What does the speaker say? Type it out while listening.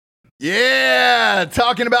Yeah,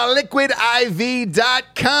 talking about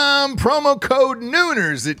liquidiv.com, promo code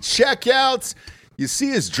Nooners at checkout. You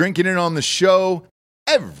see us drinking it on the show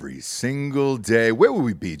every single day. Where would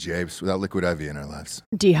we be, James, without Liquid IV in our lives?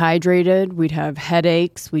 Dehydrated, we'd have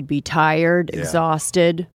headaches, we'd be tired,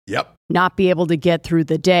 exhausted. Yep. Not be able to get through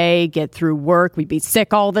the day, get through work. We'd be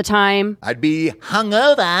sick all the time. I'd be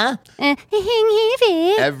hungover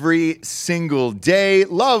every single day.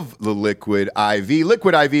 Love the Liquid IV.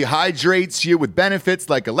 Liquid IV hydrates you with benefits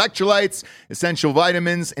like electrolytes, essential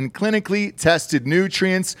vitamins, and clinically tested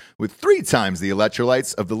nutrients with 3 times the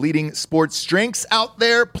electrolytes of the leading sports drinks out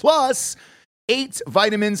there, plus 8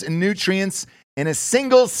 vitamins and nutrients in a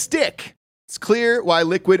single stick. It's clear why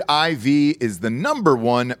Liquid IV is the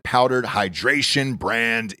 #1 powdered hydration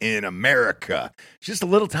brand in America. It's just a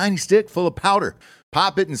little tiny stick full of powder.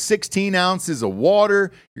 Pop it in 16 ounces of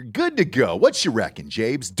water. You're good to go. What you reckon,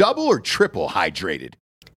 Jabes? Double or triple hydrated?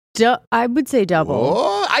 I would say double.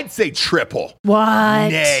 Oh, I'd say triple. What?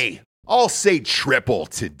 Nay, I'll say triple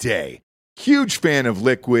today. Huge fan of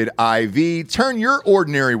Liquid IV. Turn your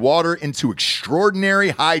ordinary water into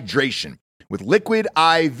extraordinary hydration. With Liquid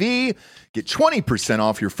IV, get 20%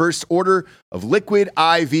 off your first order of Liquid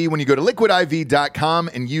IV when you go to liquidiv.com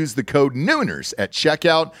and use the code Nooners at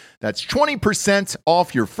checkout. That's 20%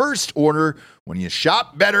 off your first order when you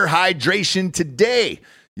shop better hydration today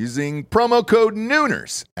using promo code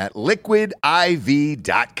Nooners at liquidiv.com.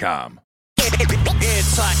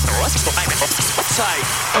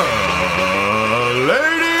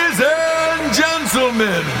 Ladies and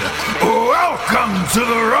gentlemen, welcome to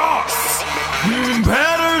the Ross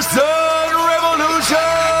Patterson Revolution!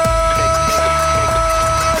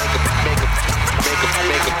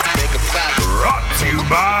 Brought to you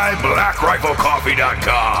by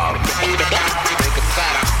BlackRifleCoffee.com.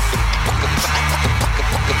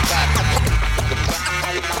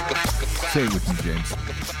 Say it with me, James.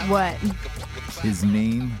 What? His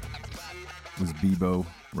name was Bebo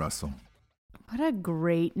Russell. What a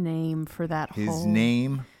great name for that His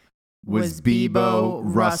name was Bebo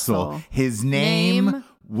Russell. His name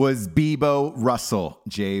was Bebo Russell,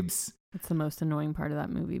 Jabes. That's the most annoying part of that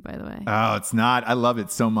movie, by the way. Oh, it's not. I love it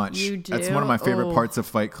so much. You do? That's one of my favorite parts of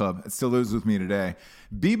Fight Club. It still lives with me today.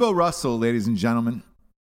 Bebo Russell, ladies and gentlemen.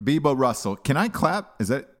 Bebo Russell. Can I clap? Is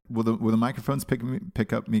that will the microphones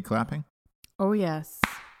pick up me clapping? Oh, yes.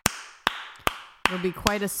 There'll be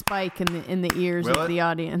quite a spike in the ears of the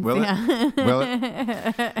audience. Will it? Will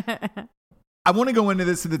it? I want to go into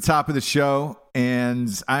this at the top of the show,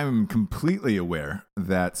 and I'm completely aware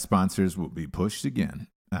that sponsors will be pushed again.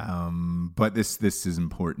 But this is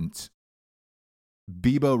important.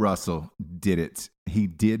 Bebo Russell did it. He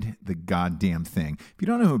did the goddamn thing. If you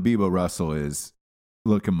don't know who Bebo Russell is,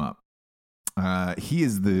 look him up. He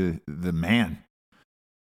is the man.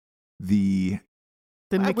 The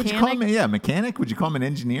mechanic? Would you call him? Yeah, mechanic. Would you call him an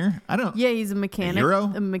engineer? I don't. Yeah, he's a mechanic. A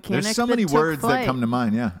hero. A mechanic. There's so many words flight. that come to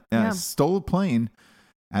mind. Yeah. Stole a plane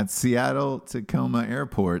at Seattle Tacoma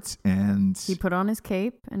Airport, and he put on his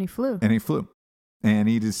cape and he flew. And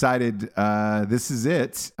he decided, this is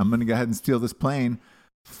it. I'm going to go ahead and steal this plane,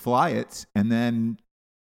 fly it, and then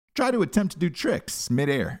try to attempt to do tricks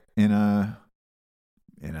midair in a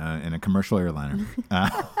commercial airliner.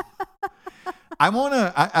 I want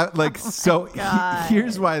to,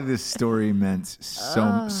 here's why this story meant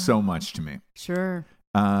so much to me. Sure.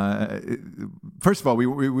 First of all, we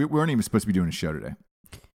weren't even supposed to be doing a show today.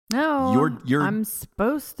 No, I'm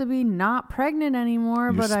supposed to be not pregnant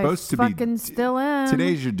anymore, but I fucking still am.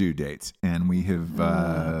 Today's your due date, and we have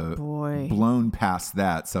blown past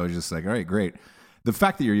that. So I was just like, all right, great. The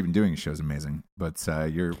fact that you're even doing a show is amazing, but I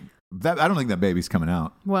don't think that baby's coming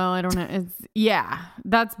out. Well, I don't know.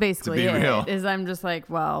 That's basically it. Real. Is I'm just like,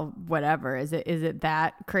 well, whatever. Is it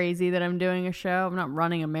that crazy that I'm doing a show? I'm not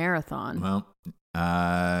running a marathon. Well,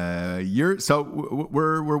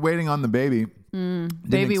 we're waiting on the baby.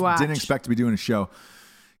 Baby watch. Didn't expect to be doing a show.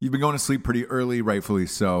 You've been going to sleep pretty early, rightfully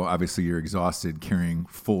so. Obviously, you're exhausted carrying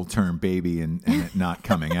full-term baby and it not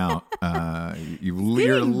coming out. You're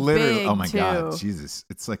literally, oh my God, Jesus.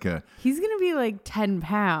 It's like he's going to be like 10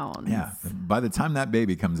 pounds. Yeah. By the time that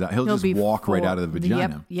baby comes out, he'll just walk right out of the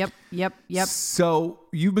vagina. Yep. So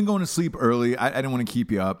you've been going to sleep early. I didn't want to keep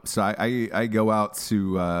you up. So I go out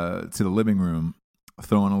to the living room,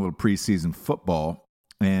 throw in a little preseason football.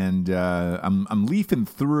 And I'm leafing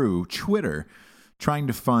through Twitter trying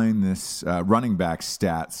to find this running back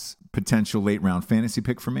stats potential late round fantasy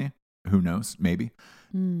pick for me. Who knows? Maybe.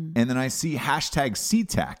 And then I see hashtag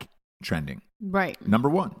CTAC trending. Right. Number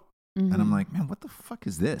 1. Mm-hmm. And I'm like, man, what the fuck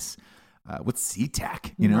is this? What's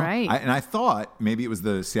CTAC? You know? Right. I thought maybe it was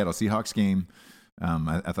the Seattle Seahawks game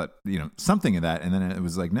I thought, something of that. And then it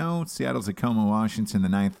was like, no, Seattle's Tacoma, Washington, the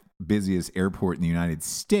 9th busiest airport in the United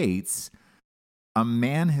States. A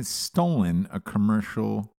man has stolen a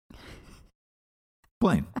commercial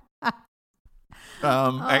plane.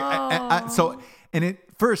 And at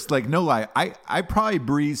first, like, no lie, I probably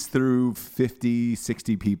breezed through 50,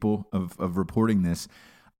 60 people of reporting this.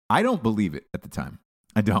 I don't believe it at the time.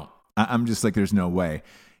 I don't. I'm just like, there's no way.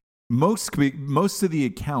 Most of the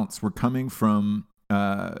accounts were coming from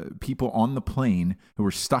people on the plane who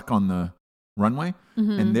were stuck on the runway,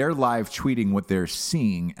 and they're live tweeting what they're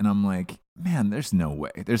seeing. And I'm like, man, there's no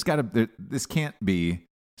way. There's got to be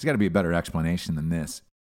a better explanation than this.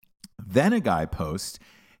 Then a guy posts,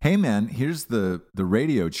 hey man, here's the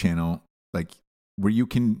radio channel, like, where you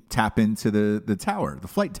can tap into the tower, the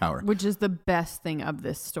flight tower. Which is the best thing of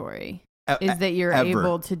this story, is that you're ever.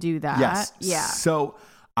 able to do that. Yes. Yeah. So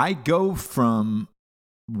I go from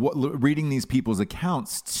reading these people's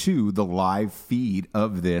accounts to the live feed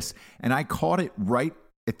of this, and I caught it right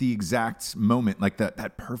at the exact moment, like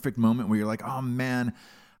that perfect moment where you're like, oh man,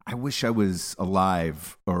 I wish I was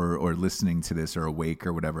alive or listening to this or awake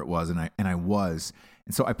or whatever it was. And I was.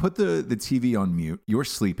 And so I put the TV on mute. You were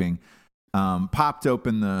sleeping, popped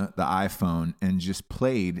open the iPhone and just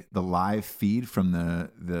played the live feed from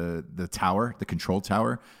the tower, the control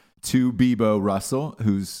tower, to Bebo Russell,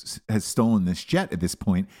 has stolen this jet at this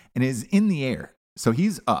point and is in the air. So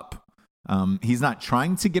he's up. He's not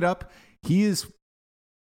trying to get up. He is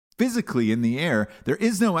physically in the air. There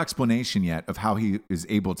is no explanation yet of how he is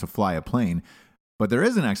able to fly a plane, but there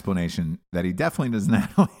is an explanation that he definitely does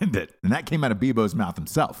not land it. And that came out of Bebo's mouth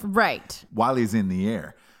himself. Right. While he's in the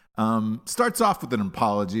air. Starts off with an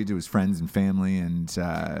apology to his friends and family. And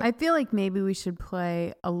I feel like maybe we should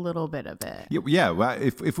play a little bit of it. Yeah. Well,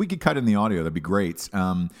 if we could cut in the audio, that'd be great.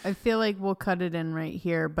 I feel like we'll cut it in right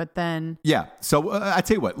here, but then... Yeah. So I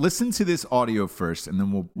tell you what, listen to this audio first, and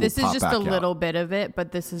then we'll This is pop just back a out. little bit of it,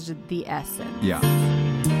 but this is just the essence. Yeah.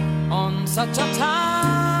 On such a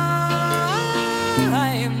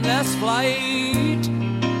timeless flight,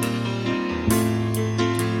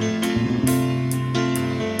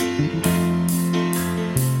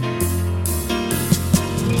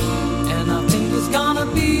 and I think it's gonna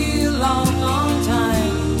be a long, long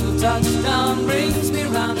time till touchdown brings me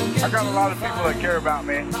round again. I got a lot of people that care about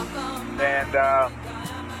me, and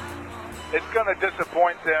it's gonna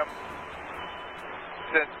disappoint them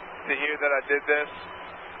to hear that I did this.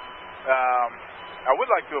 I would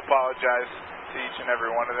like to apologize to each and every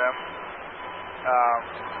one of them.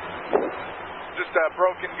 Just a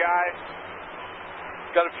broken guy.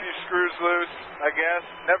 Got a few screws loose, I guess.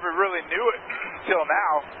 Never really knew it until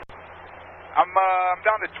now. I'm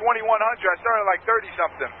down to 2,100. I started like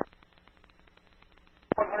 30-something.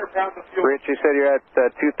 100 pounds of fuel. Rich, you said you're at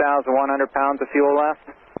 2,100 pounds of fuel left?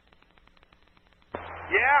 Yeah,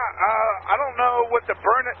 I don't know what the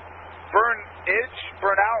burnout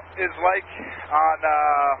is like on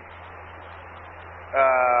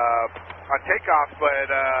takeoff, but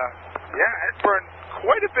yeah, it burned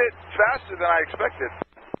quite a bit faster than I expected.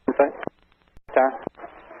 Okay.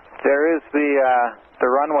 There is the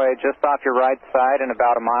runway just off your right side in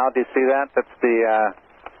about a mile. Do you see that? That's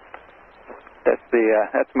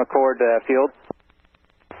McCord Field.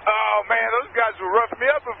 Oh man, those guys will rough me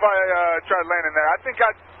up if I tried landing there. I think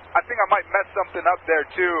I might mess something up there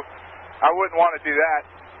too. I wouldn't want to do that.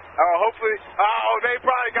 Hopefully, they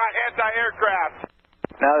probably got anti-aircraft.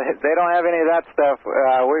 No, they don't have any of that stuff.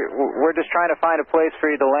 We're just trying to find a place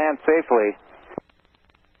for you to land safely.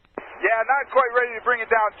 Yeah, not quite ready to bring it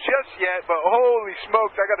down just yet, but holy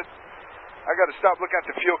smokes, I gotta stop looking at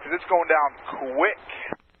the fuel because it's going down quick.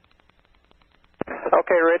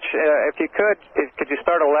 Okay, Rich, if you could you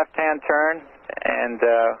start a left-hand turn, and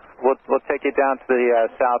we'll take you down to the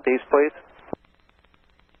southeast, please.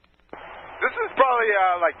 This is probably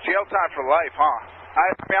like jail time for life, huh? I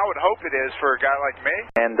mean, I would hope it is for a guy like me.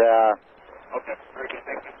 And okay, very good,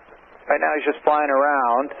 thank you. Right now he's just flying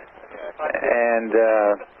around, and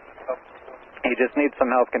he just needs some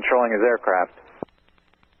help controlling his aircraft.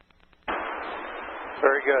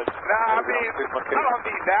 Very good. Nah, I mean, I don't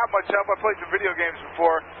need that much help. I played some video games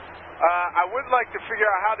before. I would like to figure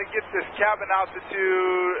out how to get this cabin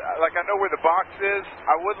altitude. Like, I know where the box is.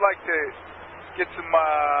 I would like to get some,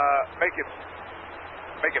 make it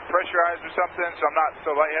pressurized or something, so I'm not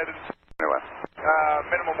so lightheaded. Anyway.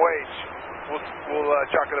 Minimum wage. We'll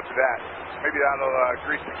chalk it up to that. Maybe that'll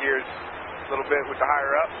grease the gears a little bit with the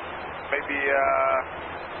higher up. Maybe,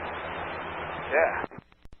 yeah.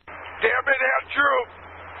 Damn it, Andrew!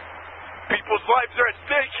 People's lives are at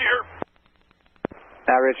stake here.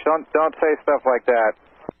 Now, Rich, don't say stuff like that.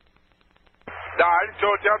 Nah, I just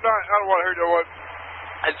told you I don't want to hear no one.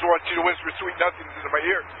 I just want you to whisper sweet nothings into my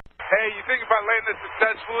ear. Hey, you think if I land this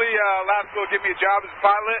successfully, Alaska will give me a job as a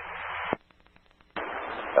pilot?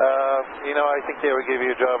 I think they would give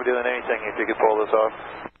you a job of doing anything if you could pull this off.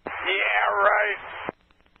 Yeah, right.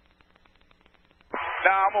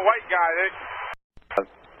 Nah, I'm a white guy,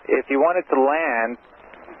 If you wanted to land,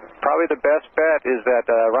 probably the best bet is that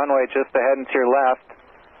runway just ahead and to your left.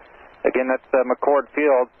 Again, that's McCord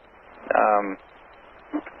Field.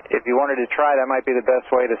 If you wanted to try, that might be the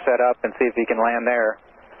best way to set up and see if you can land there.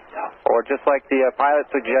 Or just like the pilot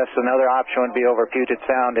suggests, another option would be over Puget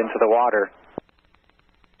Sound into the water.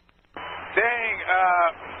 Dang,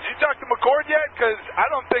 did you talk to McCord yet? Because I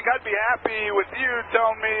don't think I'd be happy with you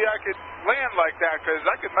telling me I could land like that, because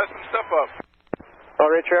I could mess some stuff up. Well,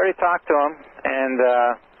 Rich, I already talked to him, and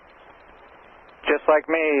just like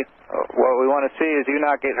me, what we want to see is you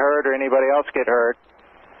not get hurt or anybody else get hurt.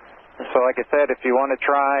 So like I said, if you want to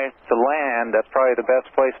try to land, that's probably the best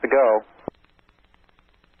place to go.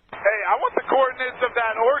 Hey, I want the coordinates of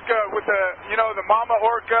that orca with the, the mama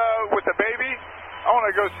orca with the baby. I want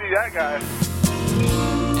to go see that guy.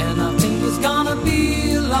 And I think it's gonna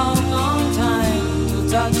be a long, long time till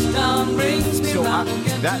touchdown brings me So round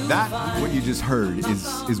again that what you just heard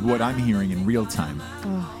is what I'm hearing in real time.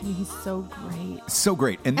 Oh, he's so great. So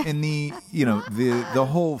great. And the the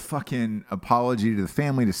whole fucking apology to the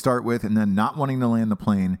family to start with, and then not wanting to land the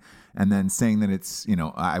plane, and then saying that it's,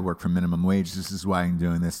 I work for minimum wage, this is why I'm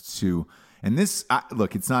doing this too. And this,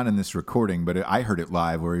 look, it's not in this recording, but I heard it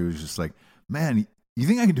live where he was just like, man, you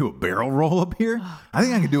think I can do a barrel roll up here? I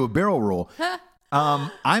think I can do a barrel roll.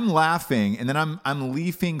 I'm laughing, and then I'm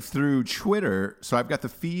leafing through Twitter. So I've got the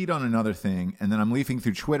feed on another thing, and then I'm leafing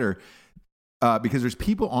through Twitter because there's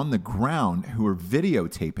people on the ground who are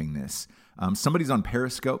videotaping this. Somebody's on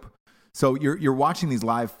Periscope. So you're watching these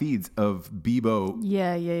live feeds of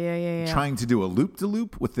Bebo trying to do a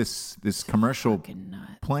loop-de-loop with this commercial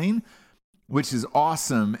plane, which is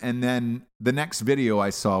awesome. And then the next video I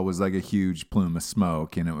saw was like a huge plume of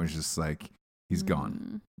smoke, and it was just like, he's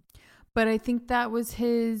gone. But I think that was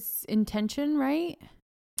his intention, right?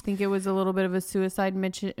 I think it was a little bit of a suicide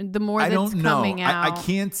mission. The more that's coming out. I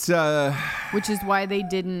can't. Which is why they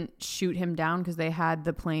didn't shoot him down, because they had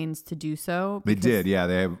the planes to do so. They did, yeah.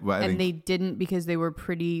 They didn't because they were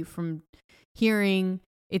pretty, from hearing,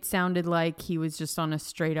 it sounded like he was just on a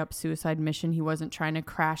straight up suicide mission. He wasn't trying to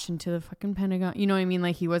crash into the fucking Pentagon. You know what I mean?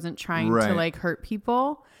 Like, he wasn't trying to like hurt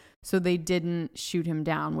people. So they didn't shoot him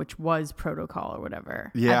down, which was protocol or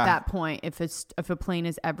whatever. Yeah. At that point, if a plane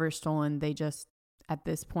is ever stolen, they just, at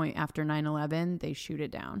this point after 9/11, they shoot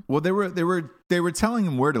it down. Well, they were telling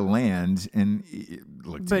him where to land, and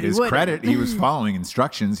look, to his credit, he was following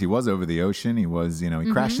instructions. He was over the ocean. He was, he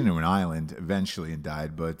crashed into an island eventually and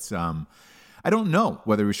died. But I don't know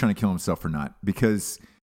whether he was trying to kill himself or not, because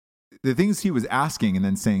the things he was asking and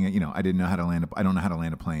then saying, I didn't know how to land. I don't know how to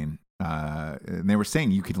land a plane. And they were saying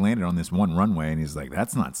you could land it on this one runway, and he's like,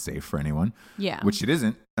 that's not safe for anyone. Yeah. Which it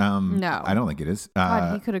isn't. No. I don't think it is.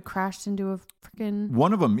 God, he could have crashed into a freaking...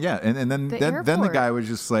 One of them, yeah. And then the guy was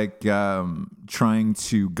just like trying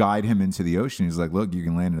to guide him into the ocean. He's like, look, you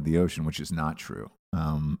can land into the ocean, which is not true.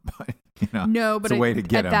 But, no, but it's a way to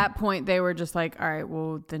get at him. that point, they were just like, all right,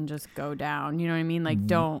 well, then just go down. You know what I mean? Like,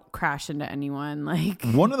 don't crash into anyone. Like,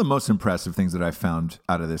 one of the most impressive things that I found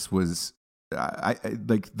out of this was I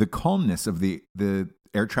like the calmness of the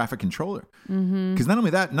air traffic controller, because not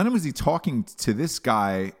only that, not only was he talking to this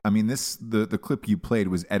guy. I mean, the clip you played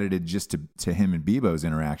was edited just to him and Bebo's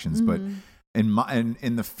interactions, but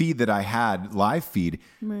in the feed that I had, live feed,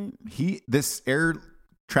 right. This air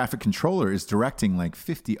traffic controller is directing like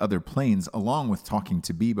 50 other planes along with talking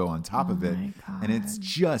to Bebo on top of it, and it's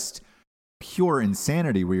just pure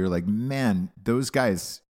insanity where you're like, man, those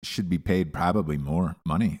guys should be paid probably more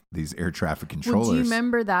money, these air traffic controllers. Well, do you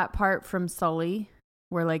remember that part from Sully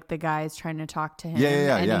where like the guy is trying to talk to him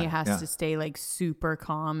and he has to stay like super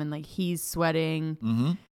calm, and like he's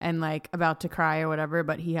sweating and like about to cry or whatever,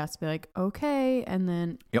 but he has to be like, okay. And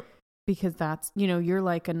then, because that's, you're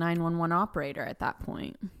like a 911 operator at that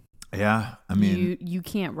point. Yeah. I mean, you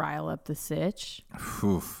can't rile up the sitch.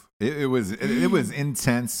 Oof. It was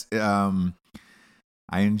intense. I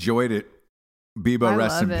enjoyed it. Bebo,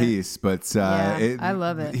 rest in peace. But I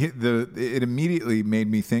love it. It immediately made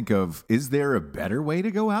me think of, is there a better way to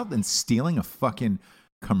go out than stealing a fucking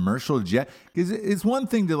commercial jet? Because it's one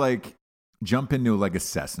thing to like jump into like a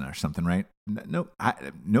Cessna or something, right? No,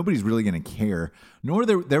 nobody's really going to care. Nor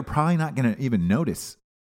they're probably not going to even notice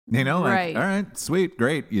You know, like, right. All right, sweet,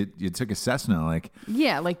 great. You took a Cessna, like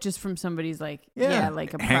just from somebody's like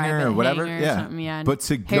like a hangar private or whatever, hangar or something. Yeah, but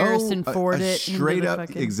to Harrison go Ford a it straight up,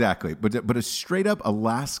 fucking... exactly. But a straight up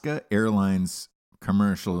Alaska Airlines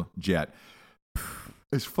commercial jet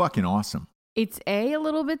is fucking awesome. It's a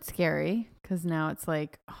little bit scary because now it's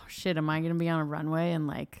like, oh shit, am I gonna be on a runway and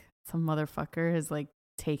like some motherfucker has like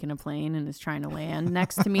taken a plane and is trying to land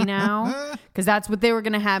next to me now? Because that's what they were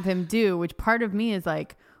gonna have him do. Which part of me is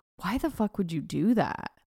like, why the fuck would you do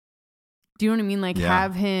that? Do you know what I mean? Like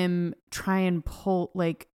have him try and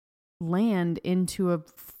land into a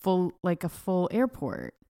full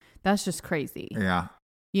airport. That's just crazy. Yeah.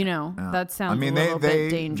 You know, that sounds a little bit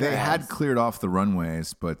dangerous. They had cleared off the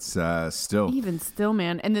runways, but still. Even still,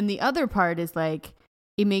 man. And then the other part is like,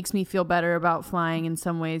 it makes me feel better about flying in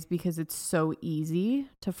some ways because it's so easy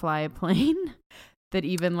to fly a plane that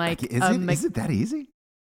even like... Is it that easy?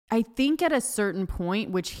 I think at a certain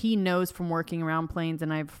point, which he knows from working around planes,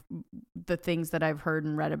 and the things that I've heard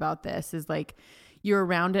and read about this is like, you're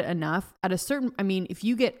around it enough at a certain... I mean, if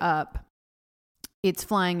you get up, it's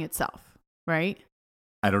flying itself, right?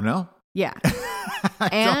 I don't know. Yeah.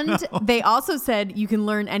 And they also said you can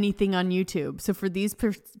learn anything on YouTube. So for these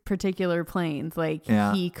particular planes, like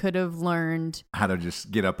he could have learned how to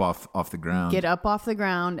just get up off the ground. Get up off the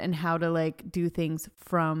ground and how to like do things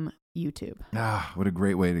from YouTube. Ah, what a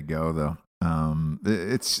great way to go though.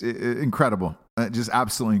 It's incredible. Just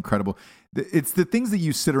absolutely incredible. It's the things that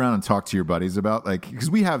you sit around and talk to your buddies about, like,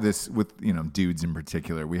 because we have this with, dudes in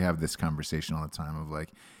particular, we have this conversation all the time of like,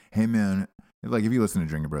 hey man, like if you listen to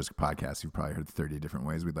Drinking Bros podcast, you've probably heard 30 different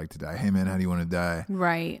ways we'd like to die. Hey man, how do you want to die?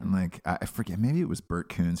 Right. And like, I forget, maybe it was Bert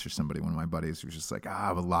Coons or somebody, one of my buddies, who was just like,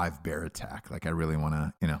 a live bear attack. Like I really want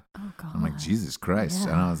to, Oh God. I'm like, Jesus Christ.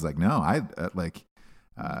 Yeah. And I was like, no,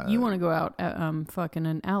 you want to go out fucking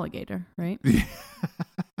an alligator, right?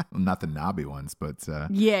 Not the knobby ones, but the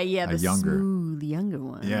smooth younger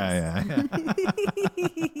ones. Yeah.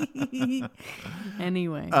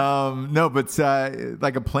 Anyway, no, but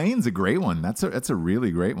like a plane's a great one. That's a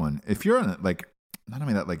really great one. If you're on like, not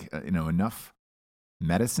only that, like enough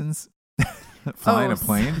medicines. Flying a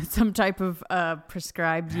plane, some type of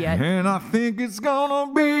prescribed yet, and I think it's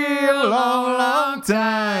gonna be a long, long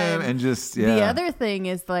time. And just the other thing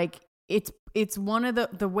is like it's one of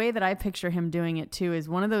the way that I picture him doing it too is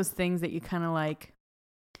one of those things that you kind of like.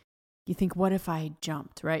 You think, what if I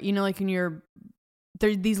jumped, right? Like when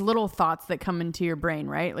there's these little thoughts that come into your brain,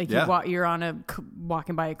 right? Like you're on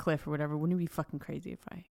walking by a cliff or whatever. Wouldn't it be fucking crazy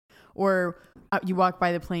or you walk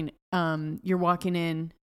by the plane, you're walking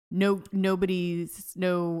in. No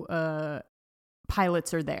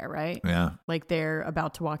pilots are there, right? Yeah. Like they're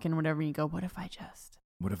about to walk in, whatever. And you go, what if I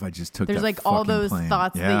just took? There's like all those plane?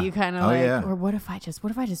 thoughts that you kind of or what if I just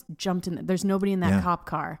jumped in? There's nobody in that cop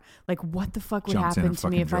car. Like what the fuck would happen to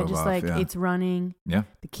me if I just it's running? Yeah.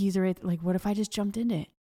 The keys are right. Like what if I just jumped in it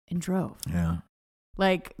and drove? Yeah.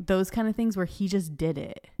 Like those kind of things where he just did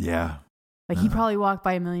it. Yeah. Like he probably walked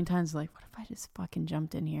by a million times. Like what if I just fucking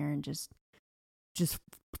jumped in here and just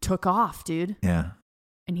took off, dude. Yeah.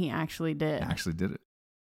 And he actually did. it.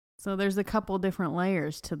 So there's a couple different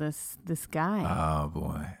layers to this guy. Oh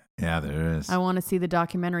boy. Yeah, there is. I want to see the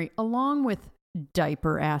documentary along with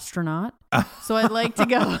Diaper Astronaut. So I'd like to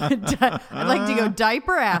go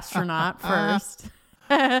Diaper Astronaut first.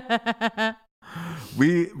 By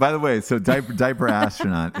the way, so Diaper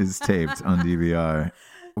Astronaut is taped on DVR.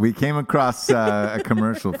 We came across a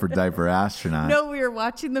commercial for Diaper Astronaut. No, we were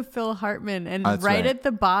watching the Phil Hartman, and right at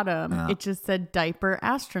the bottom, it just said Diaper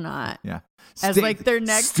Astronaut. Yeah. As like their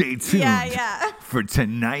next... Stay tuned for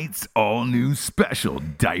tonight's all-new special,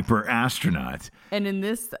 Diaper Astronaut. And in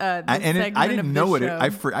this segment I didn't know it. I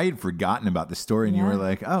had forgotten about the story, and you were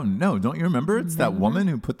like, oh, no, don't you remember? It's that woman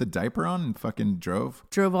who put the diaper on and fucking drove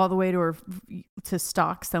all the way to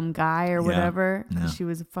stalk some guy or whatever. Yeah. She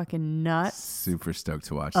was fucking nuts. Super stoked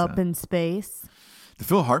to watch Up in space. The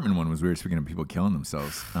Phil Hartman one was weird. Speaking of people killing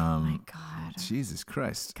themselves. Oh my God. Jesus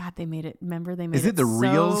Christ. God, they made it. Remember they made it. Is it the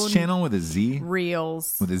Reels channel with a Z?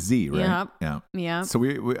 Reels. With a Z, right? Yep. Yeah. So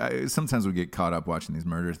we sometimes we get caught up watching these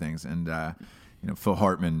murder things. And, Phil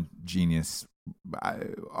Hartman, genius.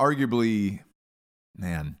 Arguably,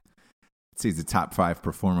 man, I'd say he's a top 5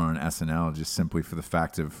 performer on SNL just simply for the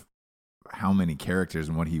fact of how many characters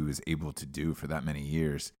and what he was able to do for that many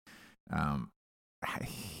years.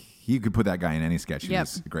 You could put that guy in any sketch. He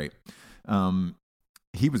was great.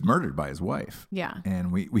 He was murdered by his wife. Yeah.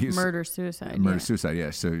 And we murder-suicide. Murder-suicide,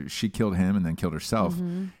 yeah. So she killed him and then killed herself.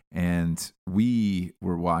 Mm-hmm. And we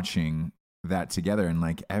were watching that together. And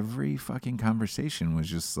like every fucking conversation was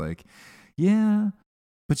just like, yeah,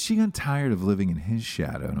 But she got tired of living in his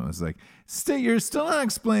shadow, and it was like, you're still not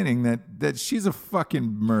explaining that she's a fucking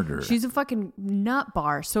murderer. She's a fucking nut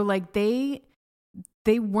bar. So like they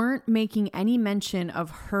weren't making any mention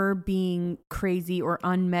of her being crazy or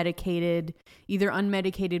unmedicated, either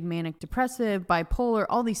unmedicated manic depressive, bipolar,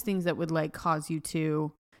 all these things that would like cause you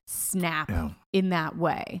to snap in that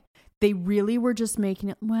way. They really were just making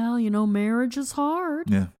it, well, marriage is hard.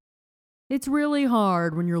 Yeah. It's really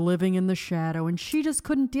hard when you're living in the shadow, and she just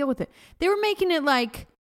couldn't deal with it. They were making it like,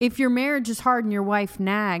 if your marriage is hard and your wife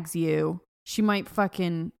nags you, she might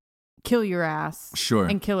fucking kill your ass. Sure.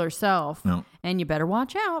 And kill herself. No. And you better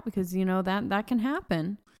watch out because, that can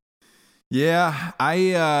happen. Yeah. I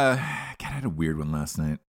had a weird one last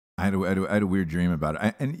night. I had a weird dream about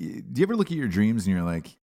it. And do you ever look at your dreams and you're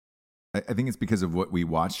like, I think it's because of what we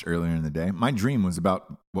watched earlier in the day. My dream was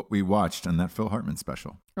about what we watched on that Phil Hartman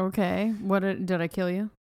special. Okay. Did I kill you?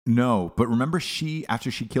 No, but remember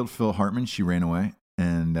after she killed Phil Hartman, she ran away.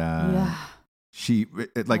 And that's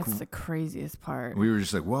the craziest part. We were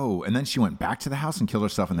just like, whoa. And then she went back to the house and killed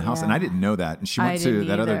herself in the house. And I didn't know that. And she went to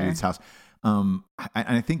that other dude's house.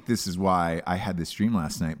 I think this is why I had this dream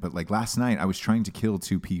last night. But like last night, I was trying to kill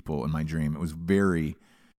 2 people in my dream. It was very,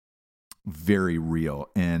 very real.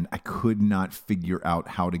 And I could not figure out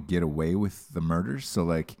how to get away with the murders. So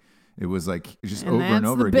like, it was like just over and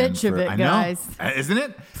over again. That's the bitch of it, guys. Isn't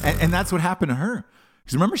it? And that's what happened to her.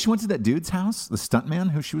 Because remember, she went to that dude's house, the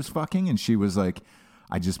stuntman who she was fucking, and she was like,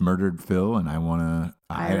 I just murdered Phil and I want to,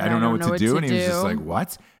 I don't know what to do. And he was just like,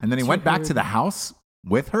 what? And then he went back to the house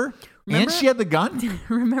with her. Remember? And she had the gun.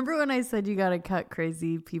 Remember when I said you got to cut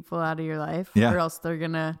crazy people out of your life? Yeah. Or else they're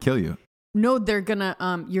going to kill you. No, they're going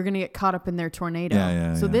to, you're going to get caught up in their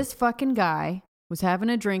tornado. So this fucking guy was having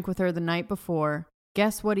a drink with her the night before.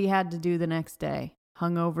 Guess what he had to do the next day?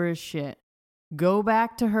 Hungover as shit. Go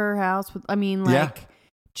back to her house with,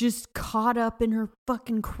 just caught up in her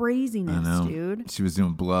fucking craziness, dude. She was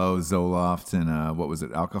doing blow, Zoloft, and what was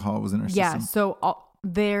it? Alcohol was in her system? Yeah, so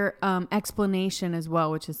their explanation as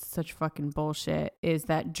well, which is such fucking bullshit, is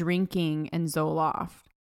that drinking and Zoloft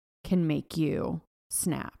can make you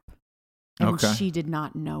snap. And she did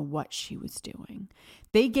not know what she was doing.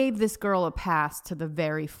 They gave this girl a pass to the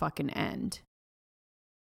very fucking end.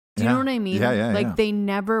 Do you know what I mean? Yeah. They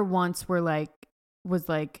never once was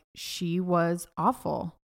like, she was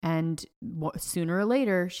awful. And sooner or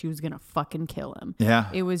later, she was going to fucking kill him. Yeah.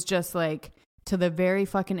 It was just like, to the very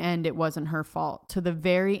fucking end, it wasn't her fault. To the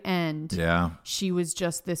very end, she was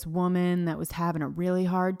just this woman that was having a really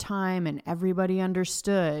hard time and everybody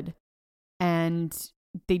understood. And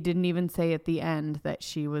they didn't even say at the end that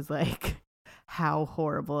she was like, how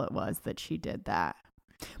horrible it was that she did that.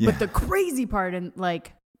 Yeah. But the crazy part, and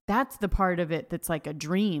like, that's the part of it that's like a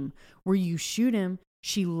dream where you shoot him.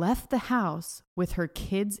 She left the house with her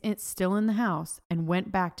kids still in the house and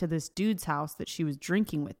went back to this dude's house that she was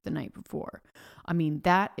drinking with the night before. I mean,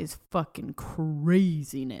 that is fucking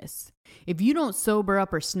craziness. If you don't sober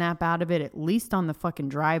up or snap out of it, at least on the fucking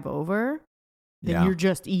drive over, then you're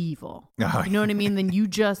just evil. You know what I mean? Then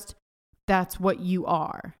that's what you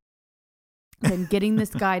are. Then getting this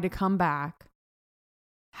guy to come back,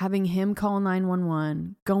 having him call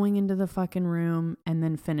 911, going into the fucking room, and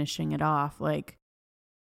then finishing it off. Like,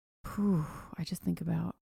 I just think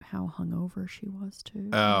about how hungover she was too.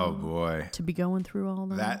 Oh boy, to be going through all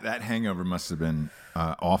that. That hangover must have been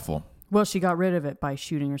awful. Well, she got rid of it by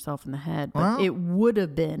shooting herself in the head, but it would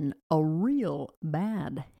have been a real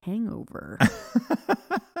bad hangover.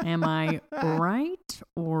 Am I right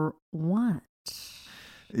or what?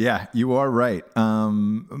 Yeah, you are right.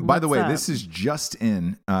 By the way, this is just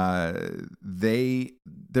in.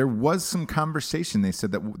 There was some conversation. They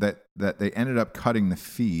said that they ended up cutting the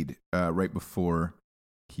feed right before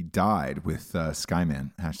he died with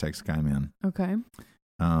Skyman, #Skyman. Okay.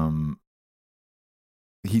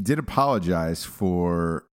 He did apologize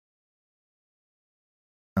for.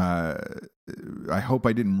 I hope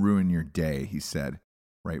I didn't ruin your day, he said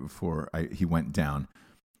right before he went down.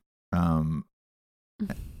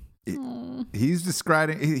 He's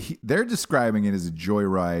describing. They're describing it as a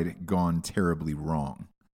joyride gone terribly wrong.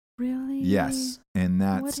 Really? Yes, and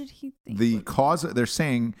that's what did he think the cause. They're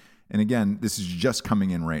saying, and again, this is just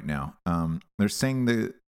coming in right now. They're saying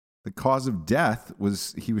the cause of death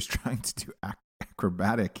was he was trying to do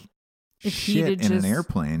acrobatic shit in an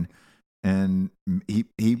airplane, and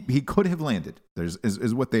he could have landed.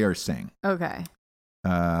 Is what they are saying. Okay.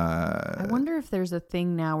 I wonder if there's a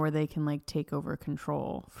thing now where they can like take over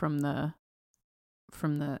control from the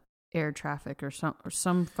air traffic or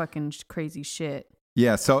some fucking crazy shit.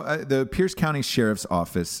 Yeah. So the Pierce County Sheriff's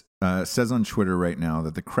Office says on Twitter right now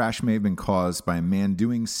that the crash may have been caused by a man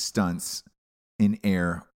doing stunts in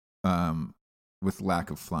air with lack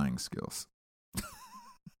of flying skills.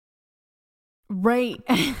 Right.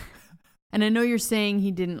 And I know you're saying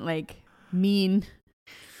he didn't mean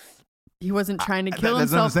he wasn't trying to kill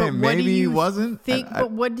himself. That's what I'm saying. Maybe he wasn't.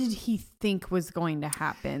 But what did he think was going to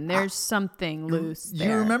happen? There's something loose there.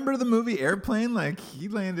 You remember the movie Airplane? He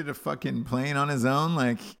landed a fucking plane on his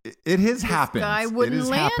own. It has happened. This guy wouldn't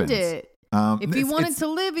land it. If he wanted to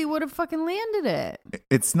live, he would have fucking landed it.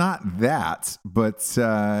 It's not that, but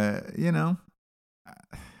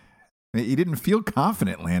he didn't feel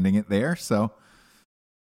confident landing it there. So,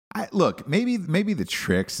 look, maybe the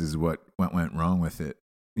tricks is what went wrong with it.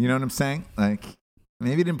 You know what I'm saying? Maybe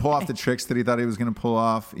he didn't pull off the tricks that he thought he was going to pull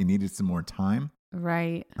off. He needed some more time.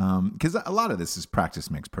 Right. Because a lot of this is practice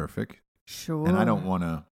makes perfect. Sure. And I don't want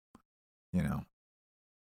to,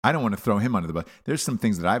 I don't want to throw him under the bus. There's some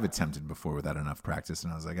things that I've attempted before without enough practice,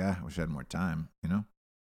 and I was like, I wish I had more time,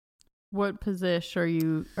 What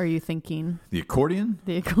position are you thinking? The accordion?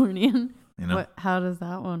 The accordion? How does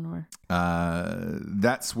that one work?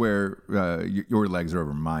 That's where your legs are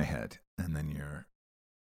over my head, and then you're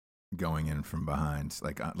going in from behind,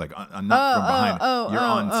 not from behind. You're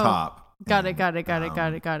on top. Got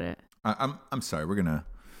it. I'm sorry. We're gonna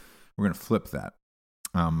flip that.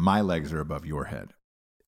 My legs are above your head.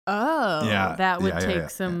 Oh, yeah. That would take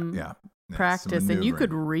some practice, and you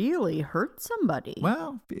could really hurt somebody.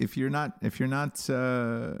 Well, if you're not, with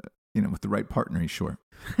the right partner, sure.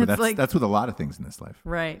 But that's with a lot of things in this life,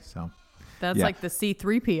 right? So that's like the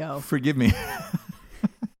C-3PO. Forgive me.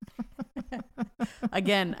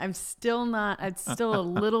 Again, I'm still a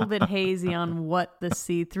little bit hazy on what the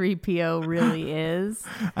C-3PO really is.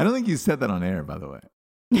 I don't think you said that on air, by the way.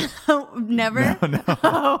 Never? No.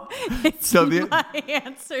 Oh, it's my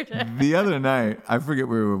answer to the other night, I forget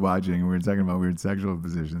what we were watching, and we were talking about weird sexual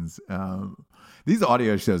positions. These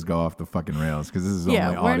audio shows go off the fucking rails because this is only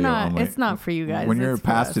audio only. It's not for you guys. When you're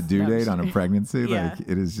past a due date on a pregnancy,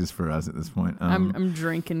 it is just for us at this point. I'm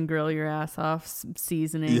drinking grill your ass off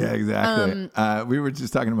seasoning. Yeah, exactly. We were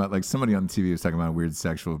just talking about somebody on TV was talking about a weird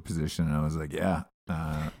sexual position, and I was like, yeah.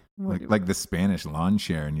 Like the Spanish lawn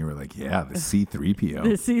chair, and you were like, yeah, the C-3PO.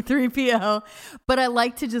 The C-3PO. But I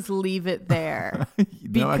like to just leave it there.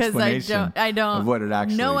 Because I don't of what it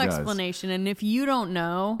actually no does. Explanation. And if you don't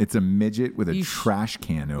know, it's a midget with a trash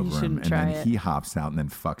can over him, and then he hops out and then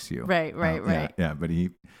fucks you. Right. Yeah, but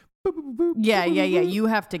he Yeah. You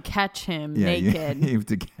have to catch him naked. You have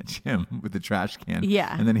to catch him with the trash can.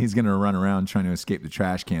 Yeah. And then he's going to run around trying to escape the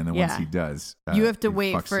trash can. Then once he does, you have to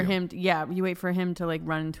wait for him. You wait for him to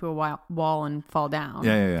run into a wall and fall down.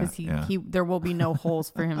 Yeah. Because there will be no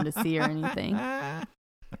holes for him to see or anything.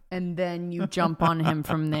 And then you jump on him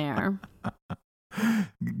from there.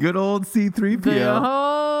 Good old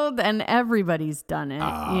C-3PO. And everybody's done it.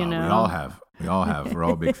 We all have. We're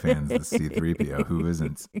all big fans of the C-3PO. Who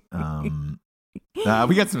isn't?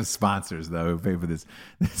 We got some sponsors though who pay for this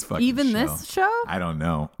fucking even show. This show? I don't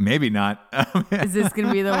know. Maybe not. Is this going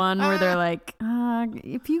to be the one where they're like,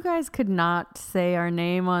 if you guys could not say our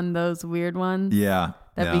name on those weird ones? Yeah,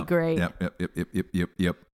 that'd be great. Yep.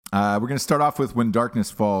 We're going to start off with When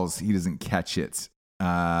Darkness Falls, He Doesn't Catch It.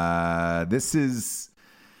 This is.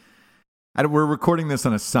 We're recording this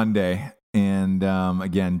on a Sunday. And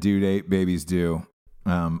again, due date, baby's due.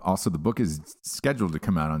 Also, the book is scheduled to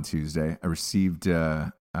come out on Tuesday. I received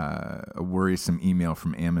a worrisome email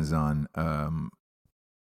from Amazon.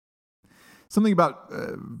 Something about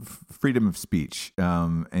freedom of speech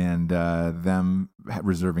and them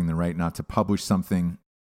reserving the right not to publish something.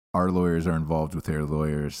 Our lawyers are involved with their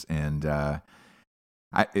lawyers. And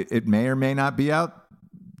it may or may not be out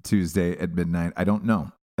Tuesday at midnight. I don't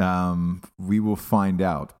know. We will find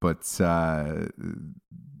out, but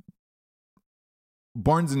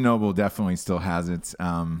Barnes & Noble definitely still has it.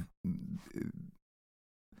 I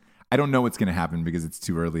don't know what's going to happen because it's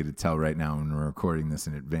too early to tell right now when we're recording this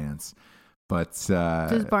in advance. But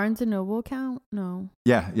does Barnes & Noble count? No.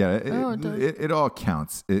 Yeah. It all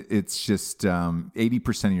counts. It's just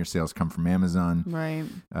 80% of your sales come from Amazon. Right.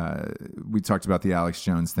 We talked about the Alex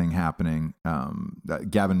Jones thing happening.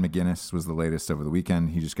 Gavin McInnes was the latest over the weekend.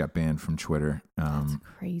 He just got banned from Twitter. That's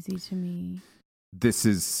crazy to me. This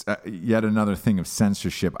is yet another thing of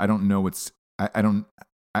censorship. I don't know what's. I don't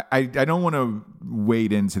want to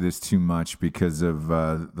wade into this too much because of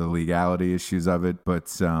the legality issues of it,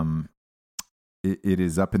 but. It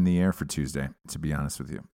is up in the air for Tuesday, to be honest with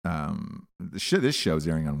you. This show is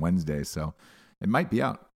airing on Wednesday, so it might be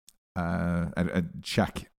out. I'd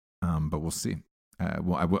check, but we'll see. I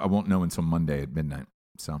won't know until Monday at midnight.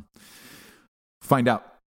 So find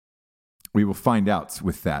out. we will find out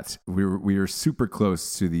with that. We are super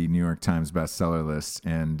close to the New York Times bestseller list,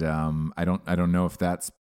 and I don't know if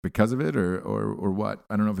that's because of it or what.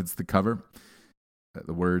 I don't know if it's the cover,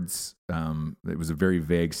 the words. It was a very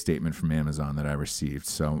vague statement from Amazon that I received,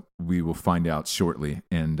 so we will find out shortly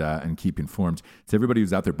and keep informed. To everybody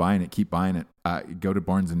who's out there buying it, keep buying it. Go to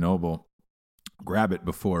Barnes & Noble, grab it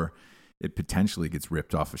before it potentially gets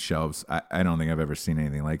ripped off of shelves. I don't think I've ever seen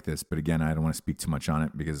anything like this, but again, I don't want to speak too much on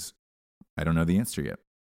it because I don't know the answer yet.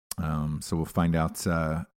 So we'll find out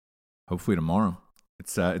hopefully tomorrow.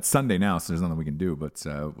 It's Sunday now, so there's nothing we can do, but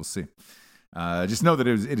we'll see. Just know that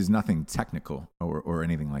it is nothing technical or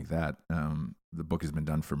anything like that. The book has been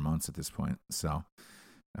done for months at this point. So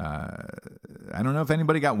I don't know if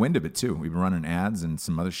anybody got wind of it too. We've been running ads and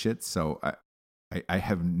some other shit, so I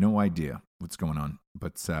have no idea what's going on.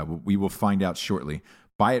 But we will find out shortly.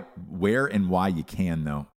 Buy it where and why you can,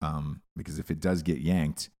 though, because if it does get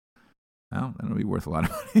yanked, well, that'll be worth a lot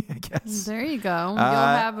of money, I guess. There you go. You'll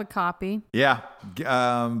have a copy. Yeah.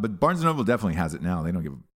 But Barnes & Noble definitely has it now. They don't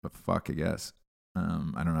give a fuck, I guess.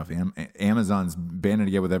 I don't know if Amazon's banding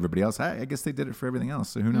together with everybody else. I guess they did it for everything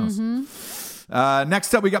else, so who knows? Mm-hmm.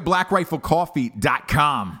 Next up, we got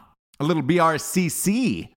BlackRifleCoffee.com. A little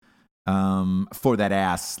BRCC for that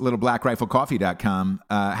ass. Little BlackRifleCoffee.com.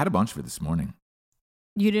 Had a bunch of it this morning.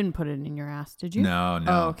 You didn't put it in your ass, did you? No.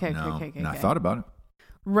 Oh, okay. I thought about it.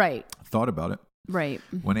 Right. I thought about it. Right.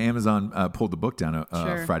 When Amazon pulled the book down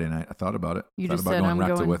sure. Friday night, I thought about it. You thought just about said, going I'm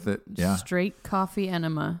rectal going with it. Yeah. Straight coffee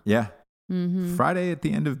enema. Yeah. Mm-hmm. Friday at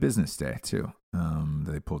the end of business day, too.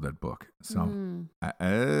 They pulled that book. So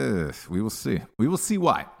we will see. We will see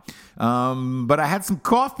why. But I had some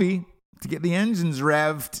coffee to get the engines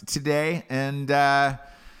revved today. And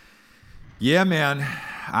yeah, man,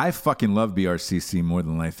 I fucking love BRCC more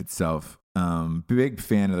than life itself. Big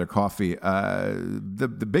fan of their coffee. The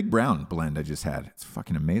Big Brown blend I just had, it's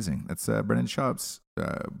fucking amazing. That's Brendan Schaub's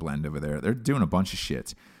blend over there. They're doing a bunch of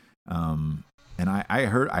shit. And I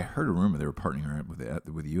heard a rumor they were partnering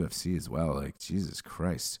with UFC as well. Like, Jesus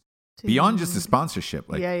Christ. Beyond just the sponsorship,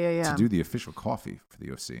 like to do the official coffee for the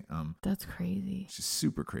UFC. That's crazy. It's just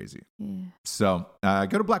super crazy. Yeah. So go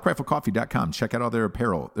to BlackRifleCoffee.com. Check out all their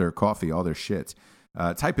apparel, their coffee, all their shit.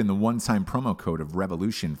 Type in the one-time promo code of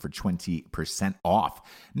Revolution for 20% off.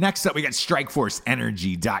 Next up, we got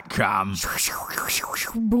StrikeForceEnergy.com.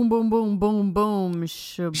 Boom, boom, boom, boom, boom.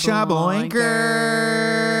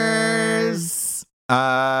 Shaboinkers.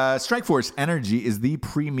 Strikeforce Energy is the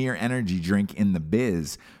premier energy drink in the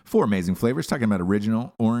biz. 4 amazing flavors, talking about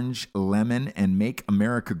original, orange, lemon, and Make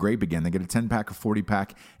America Grape Again. They get a 10-pack, a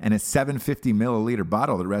 40-pack, and a 750-milliliter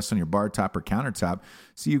bottle that rests on your bar top or countertop,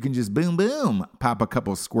 so you can just boom, boom, pop a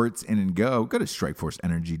couple squirts in and go. Go to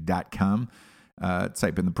StrikeForceEnergy.com.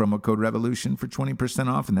 Type in the promo code REVOLUTION for 20%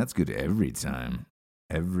 off, and that's good every time.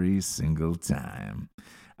 Every single time.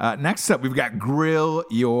 Next up, we've got Grill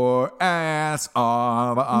Your Ass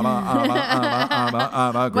Off.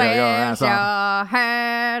 Grill your ass off.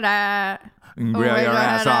 Head at? Grill your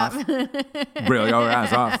ass off. Grill your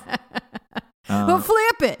ass off. Well,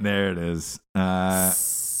 flip it. There it is.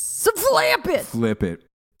 So flip it. Flip it.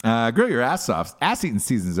 Grill your ass off. Ass eating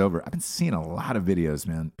season's over. I've been seeing a lot of videos,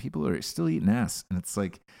 man. People are still eating ass, and it's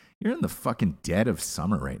like, you're in the fucking dead of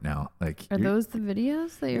summer right now. Like, are those the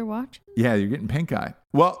videos that you're watching? Yeah, you're getting pink eye.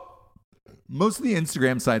 Well, most of the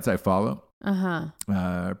Instagram sites I follow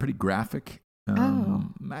are pretty graphic.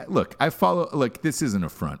 Look, I follow. Look, this isn't a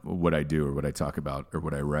front. What I do or what I talk about or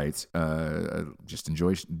what I write. I just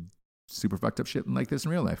enjoy super fucked up shit like this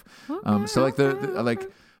in real life. So like like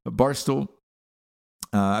Barstool.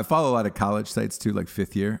 I follow a lot of college sites too, like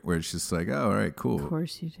Fifth Year, where it's just like, oh, all right, cool. Of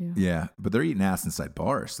course you do. Yeah, but they're eating ass inside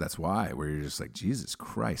bars. That's why. Where you're just like, Jesus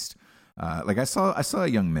Christ. Like I saw a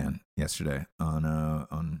young man yesterday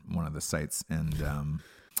on one of the sites, and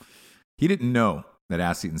he didn't know that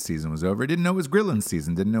ass eating season was over. He didn't know it was grilling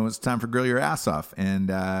season. Didn't know it was time for grill your ass off, and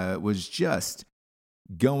was just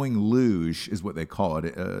going luge is what they call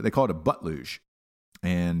it. They call it a butt luge,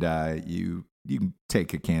 and you can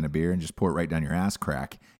take a can of beer and just pour it right down your ass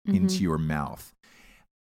crack into your mouth.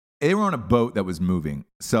 They were on a boat that was moving.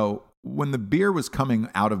 So when the beer was coming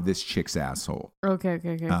out of this chick's asshole, okay.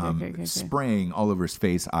 spraying all over his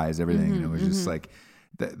face, eyes, everything, it was just like,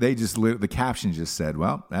 the caption just said,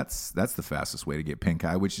 well, that's the fastest way to get pink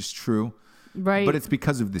eye, which is true. Right. But it's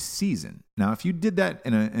because of the season. Now, if you did that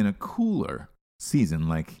in a cooler season,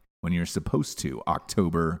 like when you're supposed to,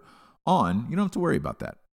 October on, you don't have to worry about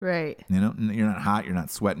that. Right. You know, you're not hot, you're not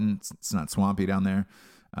sweating, it's not swampy down there.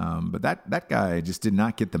 But that guy just did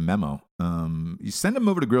not get the memo. You send him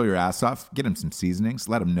over to grill your ass off, get him some seasonings,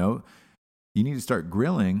 let him know you need to start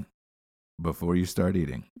grilling before you start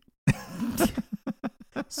eating.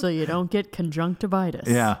 So you don't get conjunctivitis.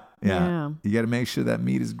 Yeah. You got to make sure that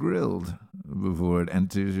meat is grilled before it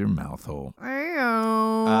enters your mouth hole. Go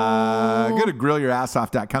to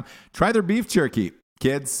grillyourassoff.com. Try their beef jerky,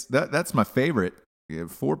 kids. That's my favorite.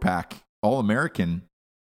 4-pack, all-American,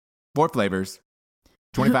 4 flavors,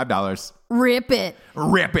 $25. Rip it.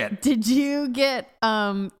 Did you get,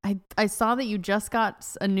 I saw that you just got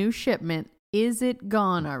a new shipment. Is it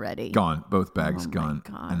gone already? Gone. Both bags gone.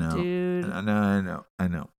 My God, I know. Dude. I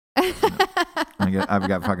know. I've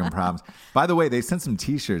got fucking problems. By the way, they sent some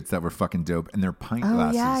T-shirts that were fucking dope, and they're pint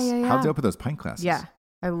glasses. Yeah. How dope are those pint glasses? Yeah.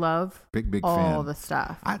 I love big all fan. the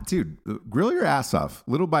stuff. Dude, grill your ass off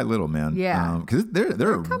little by little, man. Yeah. Because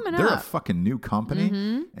they're a fucking new company.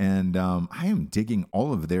 Mm-hmm. And I am digging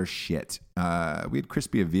all of their shit. We had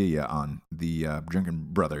Crispy Avila on the Drinking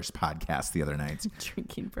Brothers podcast the other night.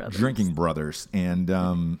 Drinking Brothers.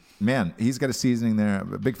 And man, he's got a seasoning there.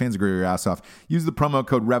 Big fans of Grill Your Ass Off. Use the promo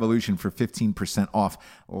code REVOLUTION for 15% off.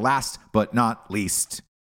 Last but not least,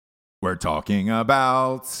 we're talking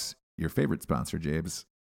about your favorite sponsor, Jabes.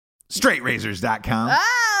 StraightRazors.com.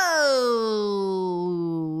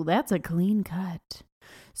 Oh, that's a clean cut.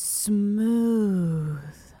 Smooth.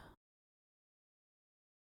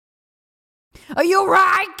 Are you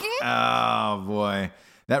right? Oh, boy.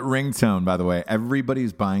 That ringtone, by the way,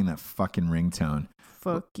 everybody's buying that fucking ringtone.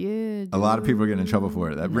 Fuck yeah, dude. A lot of people are getting in trouble for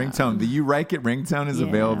it. That ringtone, the You Like It ringtone is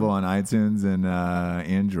available on iTunes and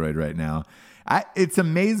Android right now. It's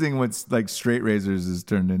amazing what's like Straight Razors has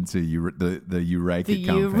turned into the You Like It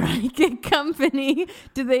company. The You Like It company.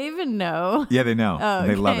 Do they even know? Yeah, they know. Oh,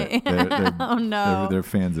 They love it. They're, oh no, they're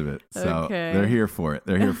fans of it. So they're here for it.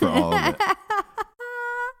 They're here for all of it.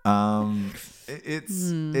 It's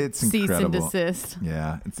incredible. Cease and desist.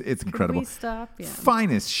 Yeah, it's incredible. Can we stop? Yeah.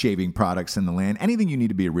 Finest shaving products in the land. Anything you need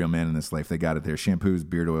to be a real man in this life, they got it there. Shampoos,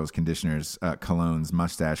 beard oils, conditioners, colognes,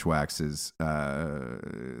 mustache waxes.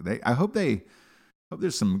 I hope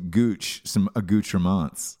there's some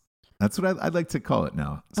accoutrements. That's what I'd like to call it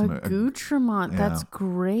now. Accoutrement. That's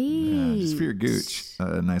great. Yeah, just for your gooch.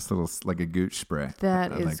 A nice little, like a gooch spray.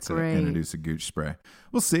 I'd like great. To introduce a gooch spray.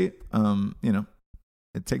 We'll see.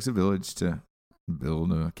 It takes a village to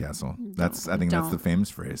build a castle. That's the famous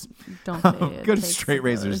phrase. Don't say it. Go to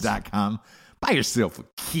straightrazors.com. Buy yourself a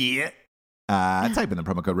kit. Type in the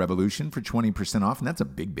promo code REVOLUTION for 20% off, and that's a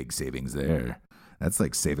big savings there. That's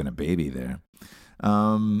like saving a baby there.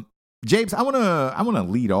 James, I want to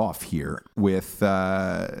lead off here with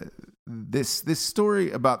this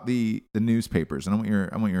story about the newspapers, and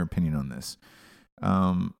I want your opinion on this.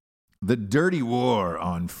 The dirty war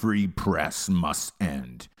on free press must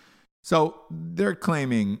end. So they're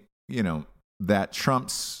claiming, that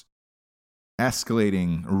Trump's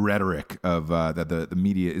escalating rhetoric of that the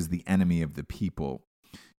media is the enemy of the people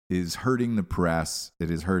is hurting the press. It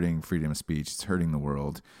is hurting freedom of speech. It's hurting the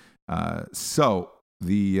world. So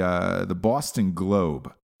the Boston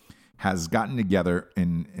Globe has gotten together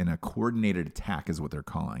in a coordinated attack, is what they're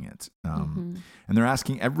calling it, and they're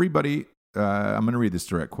asking everybody. I'm going to read this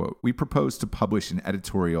direct quote. We propose to publish an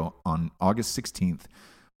editorial on August 16th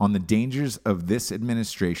on the dangers of this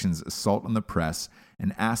administration's assault on the press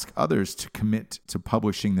and ask others to commit to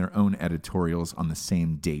publishing their own editorials on the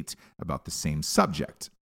same date about the same subject.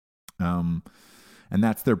 And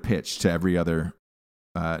that's their pitch to every other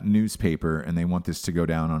newspaper, and they want this to go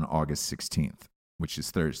down on August 16th, which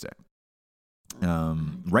is Thursday.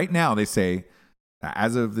 Right now, they say,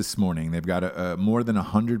 as of this morning, they've got more than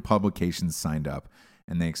 100 publications signed up,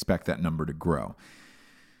 and they expect that number to grow.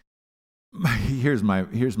 Here's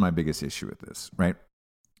my biggest issue with this, right?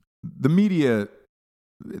 The media,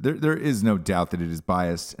 there is no doubt that it is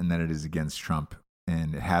biased and that it is against Trump,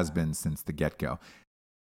 and it has been since the get-go.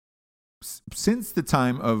 Since the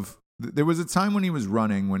time of, there was a time when he was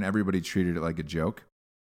running when everybody treated it like a joke,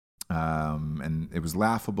 and it was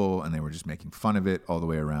laughable, and they were just making fun of it all the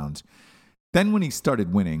way around. Then when he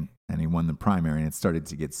started winning and he won the primary and it started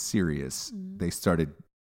to get serious, they started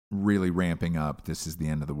really ramping up. This is the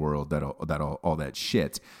end of the world, all that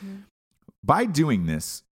shit. By doing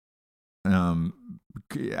this,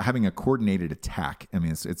 having a coordinated attack, I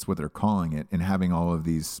mean, it's what they're calling it, and having all of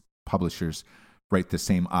these publishers write the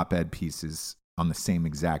same op-ed pieces on the same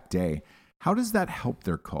exact day, how does that help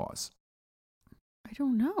their cause? I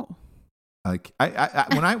don't know. Like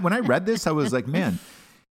when I read this, I was like, man,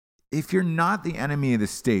 if you're not the enemy of the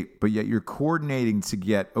state, but yet you're coordinating to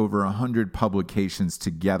get over 100 publications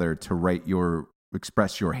together to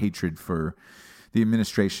express your hatred for the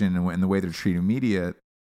administration and the way they're treating media,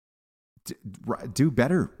 do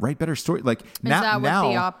better, write better story. Like is that what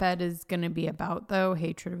the op-ed is going to be about, though?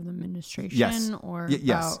 Hatred of the administration, yes, or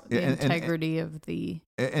yes, about the integrity of the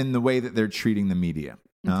and the way that they're treating the media.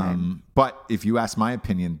 Okay. But if you ask my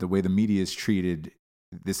opinion, the way the media has treated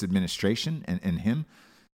this administration and him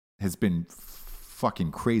has been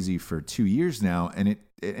fucking crazy for 2 years now, and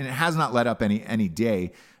it has not let up any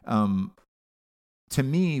day. To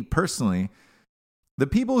me personally, the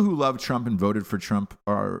people who love Trump and voted for Trump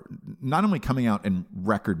are not only coming out in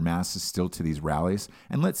record masses still to these rallies,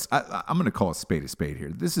 and I'm going to call a spade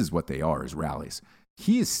here. This is what they are, is rallies.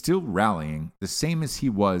 He is still rallying the same as he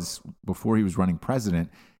was before he was running president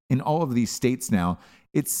in all of these states now.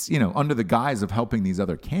 It's, under the guise of helping these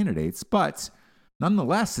other candidates, but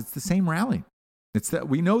nonetheless, it's the same rally. It's that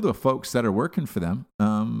we know the folks that are working for them.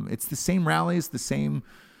 It's the same rallies, the same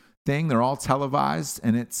thing. They're all televised,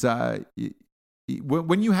 and it's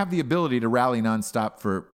when you have the ability to rally nonstop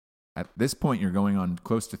for, at this point, you're going on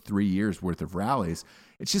close to 3 years worth of rallies.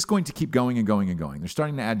 It's just going to keep going and going and going. They're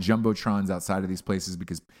starting to add jumbotrons outside of these places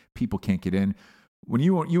because people can't get in. When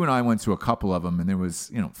you and I went to a couple of them, and there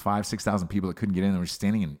was 5,000-6,000 people that couldn't get in, they were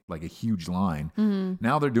standing in like a huge line. Mm-hmm.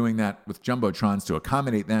 Now they're doing that with jumbotrons to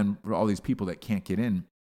accommodate them for all these people that can't get in.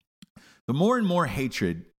 The more and more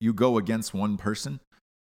hatred you go against one person,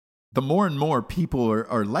 the more and more people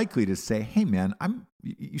are likely to say, hey, man,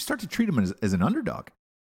 you start to treat them as an underdog.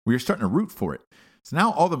 You're starting to root for it. So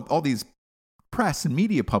now all these press and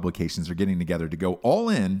media publications are getting together to go all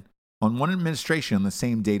in on one administration on the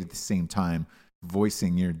same date at the same time,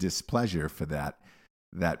 voicing your displeasure for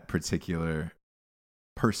that particular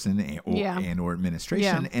person or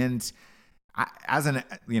administration. Yeah. And as an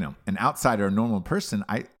outsider, a normal person,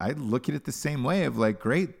 I look at it the same way of like,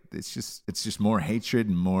 great, it's just more hatred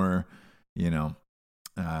and more,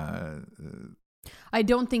 I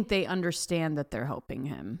don't think they understand that they're helping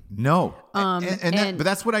him. No. But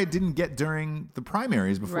that's what I didn't get during the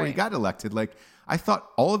primaries before he got elected. Like, I thought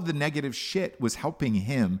all of the negative shit was helping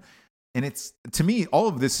him. And it's, to me, all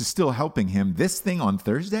of this is still helping him. This thing on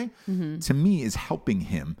Thursday, to me, is helping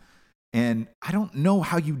him. And I don't know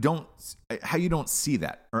how you don't see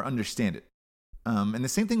that or understand it. And the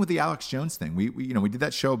same thing with the Alex Jones thing. We did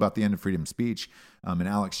that show about the end of freedom of speech and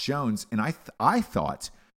Alex Jones. And I thought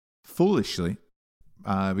foolishly,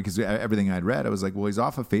 because everything I'd read, I was like, well, he's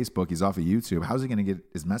off of Facebook, he's off of YouTube. How's he going to get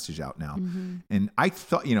his message out now? Mm-hmm. And I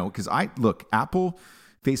thought, because Apple,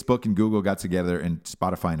 Facebook, and Google got together, and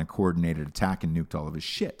Spotify, in a coordinated attack and nuked all of his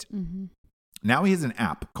shit. Mm-hmm. Now he has an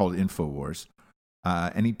app called InfoWars.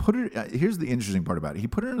 And he put it, here's the interesting part about it. He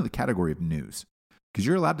put it under the category of news, because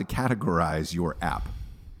you're allowed to categorize your app.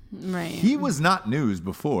 Right. He was not news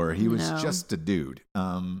before. He was just a dude.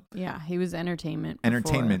 He was entertainment.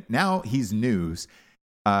 Entertainment. Now he's news.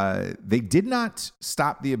 They did not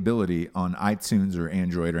stop the ability on iTunes or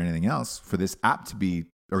Android or anything else for this app to be,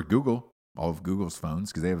 or Google, all of Google's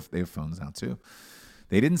phones, because they have phones now too.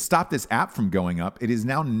 They didn't stop this app from going up. It is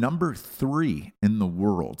now number 3 in the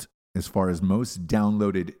world as far as most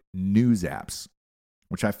downloaded news apps,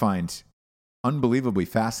 which I find unbelievably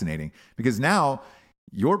fascinating, because now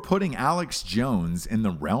you're putting Alex Jones in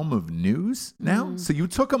the realm of news now. Mm-hmm. So you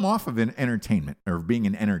took him off of an entertainment, or being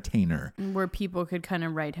an entertainer, where people could kind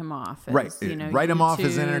of write him off as, write him off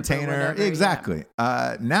as an entertainer. Whatever, exactly.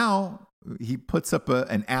 Yeah. Now he puts up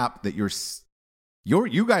an app that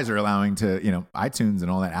you guys are allowing to, iTunes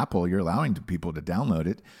and all that, Apple, you're allowing people to download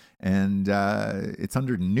it. And it's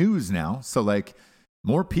under news now. So like,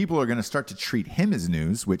 more people are going to start to treat him as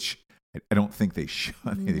news, which I don't think they should.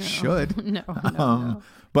 They should. No.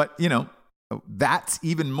 But, that's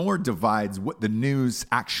even more divides what the news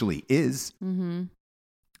actually is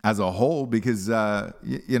as a whole, because,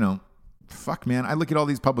 fuck, man, I look at all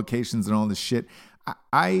these publications and all this shit.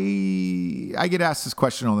 I get asked this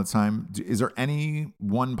question all the time. Is there any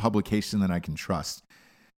one publication that I can trust?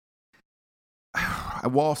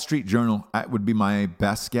 Wall Street Journal would be my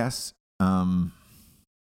best guess.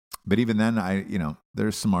 But even then,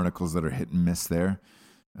 there's some articles that are hit and miss there.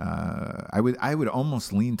 I would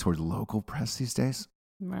almost lean toward local press these days.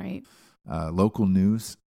 Right. Local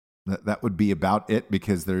news. That would be about it,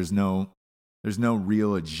 because there's no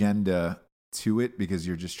real agenda to it, because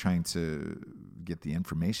you're just trying to get the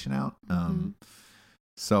information out.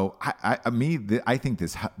 So I think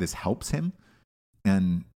this helps him,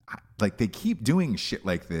 and like, they keep doing shit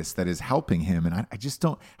like this that is helping him, and I just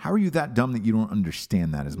don't. How are you that dumb that you don't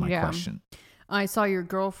understand that? Is my question. I saw your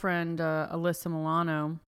girlfriend Alyssa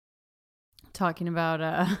Milano talking about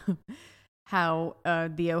how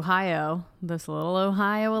this little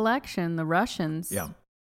Ohio election, the Russians. Yeah.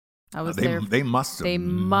 I was they must have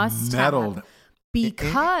meddled.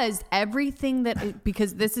 Because everything that,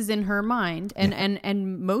 because this is in her mind,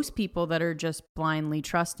 and most people that are just blindly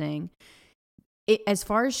trusting, as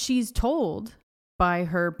far as she's told by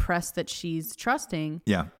her press that she's trusting,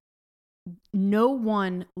 no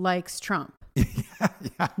one likes Trump.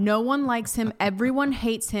 No one likes him. Everyone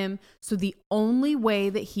hates him. So the only way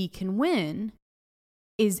that he can win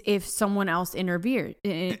is if someone else interferes.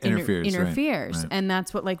 Right. And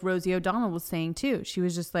that's what like Rosie O'Donnell was saying too. She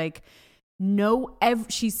was just like,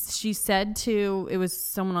 she said to, it was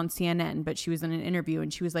someone on CNN, but she was in an interview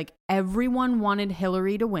and she was like, everyone wanted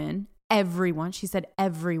Hillary to win. Everyone. She said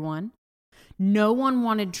everyone. No one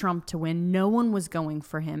wanted Trump to win. No one was going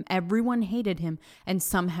for him. Everyone hated him, and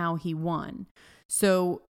somehow he won.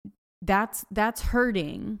 So that's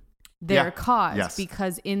hurting their cause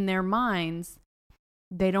because in their minds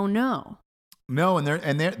they don't know. No, and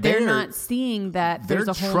they're not seeing that there's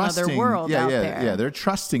a whole other world out there. Yeah, they're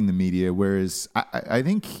trusting the media. Whereas I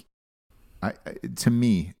think, to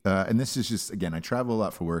me, and this is just, again, I travel a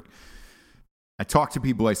lot for work. I talk to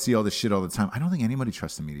people. I see all this shit all the time. I don't think anybody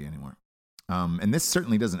trusts the media anymore. And this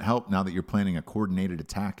certainly doesn't help now that you're planning a coordinated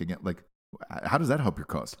attack again. Like, how does that help your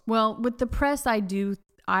cause? Well, with the press, I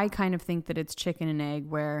kind of think that it's chicken and egg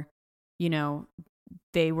where, you know,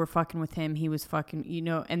 they were fucking with him. He was fucking, you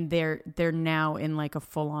know, and they're now in like a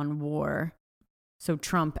full on war. So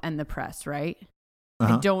Trump and the press, right?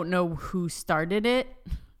 I don't know who started it,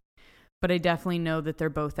 but I definitely know that they're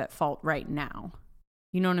both at fault right now.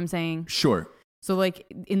 You know what I'm saying? Sure. So like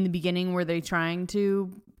in the beginning, were they trying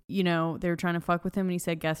to, you know, they were trying to fuck with him and he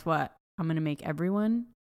said, guess what? I'm going to make everyone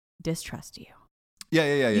distrust you.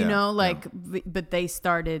 Yeah. You know, like, but they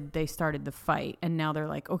started the fight and now they're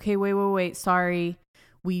like, okay, wait. Sorry.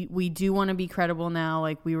 We do want to be credible now.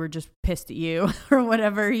 Like we were just pissed at you or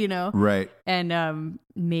whatever, you know? Right. And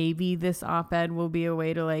maybe this op-ed will be a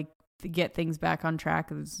way to like get things back on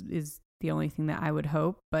track is the only thing that I would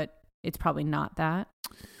hope, but it's probably not that.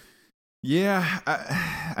 Yeah,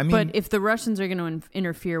 I mean... But if the Russians are going to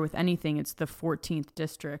interfere with anything, it's the 14th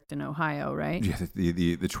district in Ohio, right? Yeah,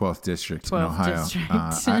 the 12th district in Ohio.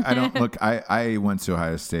 I don't... Look, I went to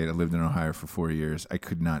Ohio State. I lived in Ohio for 4 years. I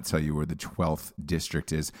could not tell you where the 12th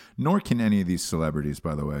district is, nor can any of these celebrities,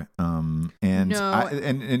 by the way. And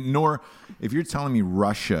nor... If you're telling me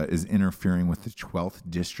Russia is interfering with the 12th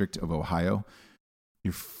district of Ohio,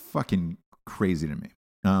 you're fucking crazy to me.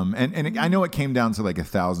 And I know it came down to like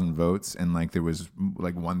 1,000 votes and like there was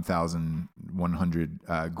like 1,100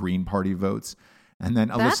 Green Party votes. And then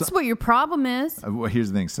that's what your problem is. Well,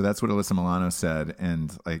 here's the thing. So that's what Alyssa Milano said,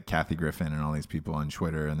 and like Kathy Griffin and all these people on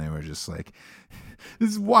Twitter, and they were just like,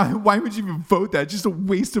 "This is why would you even vote that? It's just a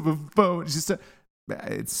waste of a vote. It's just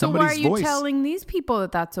it's somebody's voice." So why are you telling these people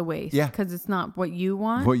that that's a waste? Yeah, because it's not what you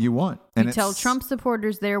want. What you want, and you tell Trump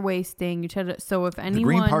supporters they're wasting. You tell so if anyone, the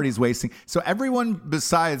Green Party's wasting. So everyone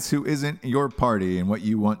besides who isn't your party and what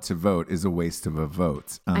you want to vote is a waste of a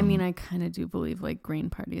vote. I mean, I kind of do believe like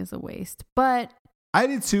Green Party is a waste, but. I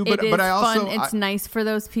did too, but I also fun. It's nice for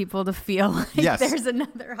those people to feel like there's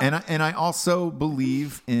another option. And I also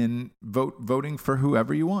believe in voting for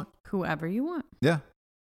whoever you want. Whoever you want. Yeah.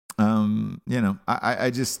 You know, I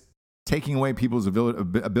just taking away people's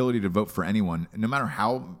ability to vote for anyone, no matter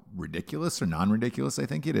how ridiculous or non-ridiculous I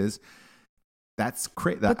think it is. That's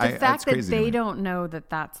crazy. But the fact that they don't know that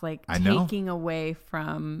that's like taking away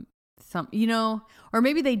from some, you know, or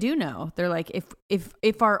maybe they do know. They're like,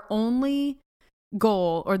 if our only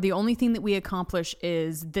goal or the only thing that we accomplish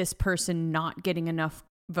is this person not getting enough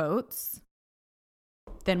votes,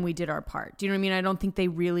 then we did our part. Do you know what I mean? I don't think they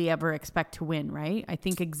really ever expect to win, right? I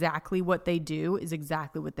think exactly what they do is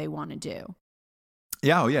exactly what they want to do.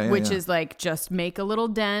 Yeah, which is like just make a little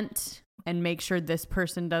dent and make sure this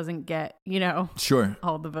person doesn't get, you know,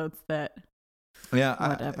 all the votes that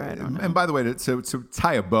whatever, I don't know. And by the way, to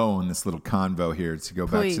tie a bow on this little convo here, to go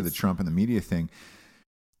back to the Trump and the media thing,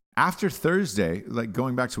 after Thursday, like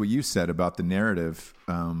going back to what you said about the narrative,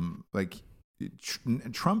 like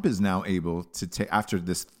Trump is now able to take, after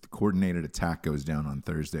this coordinated attack goes down on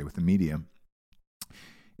Thursday with the media,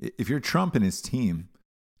 if you're Trump and his team,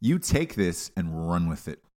 you take this and run with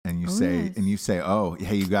it. And you say, oh,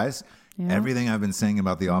 hey, you guys, everything I've been saying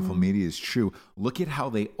about the awful media is true. Look at how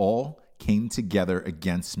they all came together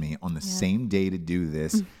against me on the same day to do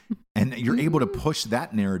this. And you're able to push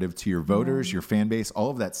that narrative to your voters, your fan base,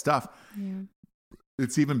 all of that stuff. Yeah.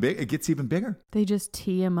 It's even big. It gets even bigger. They just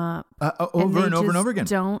tee him up over and over again.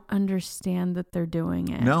 Don't understand that they're doing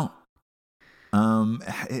it. No.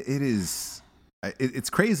 It is. It's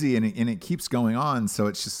crazy, and it keeps going on. So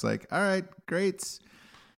it's just like, all right, great.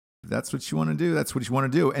 That's what you want to do. That's what you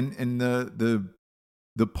want to do. And the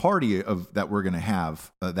the party that we're going to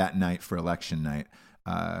have that night for election night.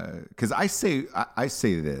 Because I say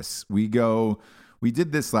this, we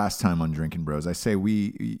did this last time on Drinking Bros. I say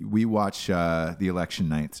we watch the election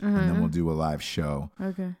night, and then we'll do a live show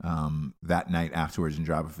that night afterwards and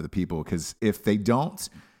drop it for the people. Because if they don't,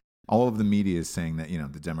 all of the media is saying that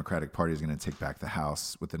the Democratic Party is going to take back the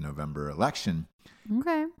House with the November election.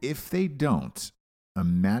 Okay. If they don't,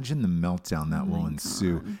 imagine the meltdown that will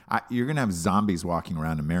ensue. You're going to have zombies walking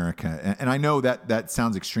around America. And I know that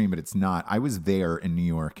sounds extreme, but it's not. I was there in New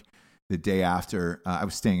York the day after. I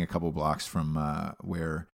was staying a couple blocks from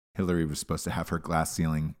where Hillary was supposed to have her glass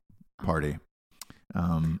ceiling party.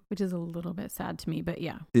 Which is a little bit sad to me, but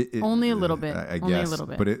yeah. Only a little bit. I guess, only a little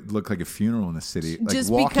bit. But it looked like a funeral in the city. Like just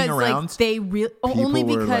walking because around, like they only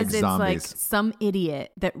because it's zombies. like some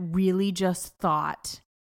idiot that really just thought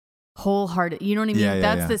wholehearted. You know what I mean? Yeah,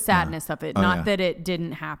 That's the sadness of it. Not that it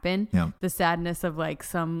didn't happen. Yeah. The sadness of like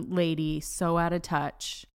some lady so out of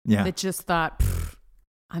touch that just thought,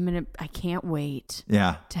 I can't wait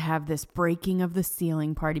to have this breaking of the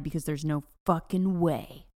ceiling party because there's no fucking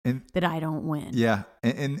way that I don't win. Yeah.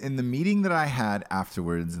 And in the meeting that I had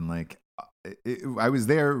afterwards, and like, I was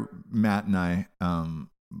there, Matt and I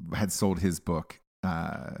had sold his book,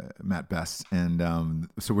 Matt Best. And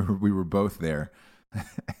so we were both there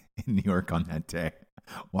in New York on that day,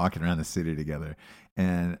 walking around the city together.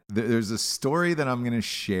 And there's a story that I'm going to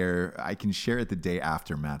share. I can share it the day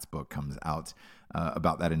after Matt's book comes out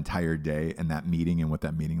about that entire day and that meeting and what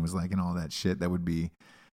that meeting was like and all that shit. That would be,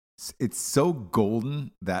 it's so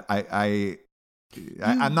golden that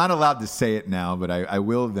I'm not allowed to say it now, but I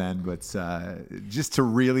will then. But just to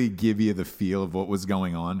really give you the feel of what was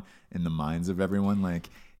going on in the minds of everyone, like,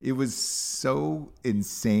 it was so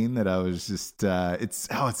insane that I was just, it's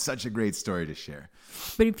such a great story to share.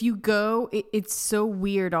 But if you go, it's so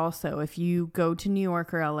weird also. If you go to New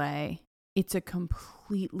York or LA, it's a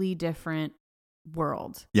completely different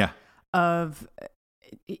world. Yeah.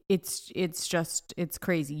 It's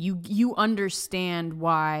crazy. You understand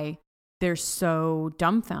why they're so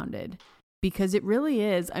dumbfounded. Because it really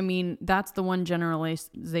is. I mean, that's the one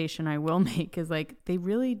generalization I will make is like, they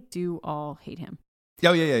really do all hate him.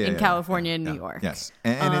 Oh, yeah. In California and New York. Yes.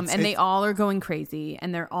 And they all are going crazy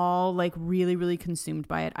and they're all like really, really consumed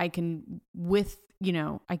by it. I can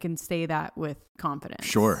say that with confidence.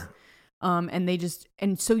 Sure. And they just,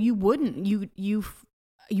 and so you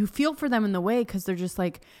feel for them in the way because they're just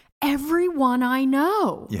like, everyone I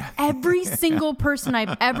know, every single person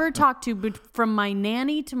I've ever talked to, from my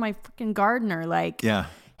nanny to my freaking gardener, like,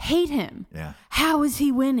 hate him. Yeah. How is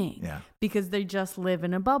he winning? Yeah. Because they just live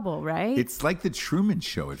in a bubble, right? It's like the Truman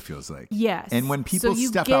Show, it feels like. Yes. And when people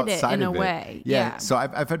step get outside it in of a way. Yeah. So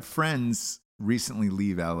I've had friends recently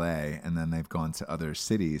leave LA and then they've gone to other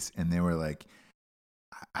cities and they were like,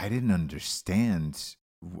 I didn't understand.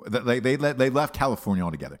 Like they left California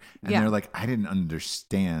altogether. And they're like, I didn't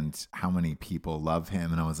understand how many people love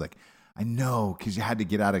him. And I was like, I know, because you had to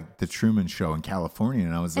get out of the Truman Show in California.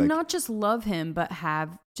 And I was like, not just love him, but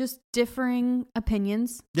have just differing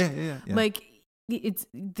opinions. Yeah. Like, it's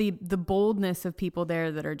the boldness of people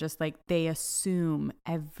there that are just like, they assume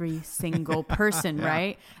every single person,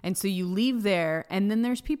 right? And so you leave there, and then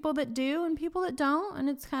there's people that do and people that don't. And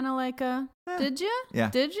it's kind of like did you? Yeah.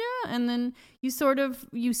 Did you? And then you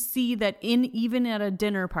see that even at a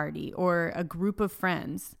dinner party or a group of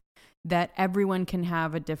friends, that everyone can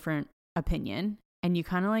have a different opinion, and you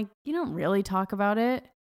kind of like, you don't really talk about it.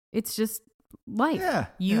 It's just life. Yeah,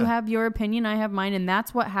 you have your opinion, I have mine, and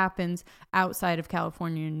that's what happens outside of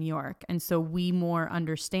California and New York. And so we more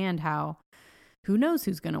understand who knows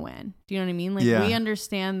who's going to win. Do you know what I mean? Like, we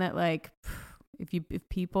understand that, like, if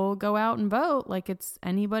people go out and vote, like, it's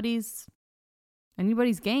anybody's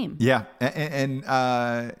game. Yeah. And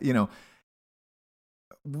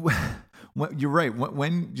you're right.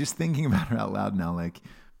 When just thinking about it out loud now, like,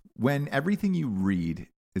 when everything you read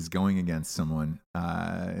is going against someone,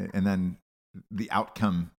 and then the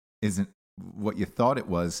outcome isn't what you thought it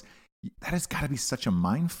was, that has got to be such a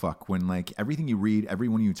mind fuck when, like, everything you read,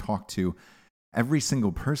 everyone you talk to, every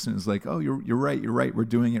single person is like, oh, you're right, we're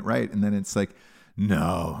doing it right. And then it's like,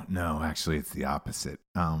 no, actually it's the opposite.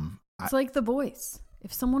 It's like The Voice.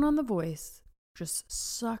 If someone on The Voice just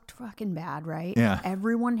sucked fucking bad, right? Yeah.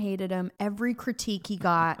 Everyone hated him. Every critique he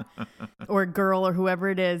got, or girl or whoever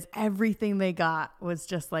it is, everything they got was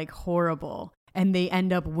just like horrible. And they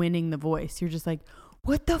end up winning The Voice. You're just like,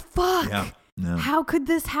 what the fuck? Yeah. No. How could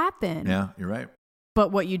this happen? Yeah, you're right.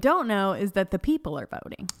 But what you don't know is that the people are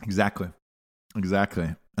voting. Exactly.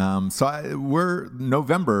 So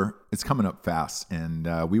November, it's coming up fast,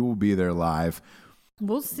 and we will be there live.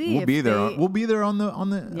 We'll see. We'll be there. We'll be there on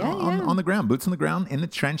the ground, boots on the ground, in the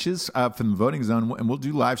trenches from the voting zone, and we'll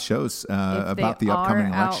do live shows about the upcoming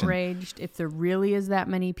election. Outraged, if there really is that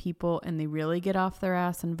many people and they really get off their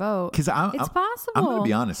ass and vote, because it's possible. I'm going to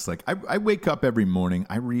be honest. Like I wake up every morning.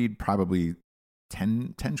 I read probably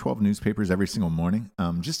 10, 12 newspapers every single morning,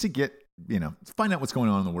 just to get find out what's going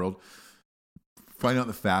on in the world, find out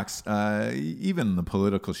the facts, even the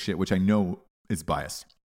political shit, which I know is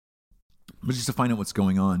biased. But just to find out what's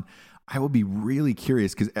going on, I will be really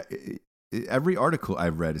curious because every article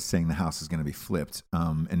I've read is saying the House is going to be flipped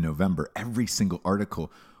in November. Every single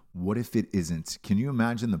article. What if it isn't? Can you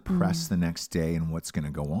imagine the press the next day and what's going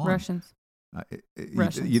to go on? Russians.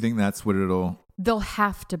 You think that's what They'll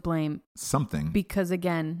have to blame something because,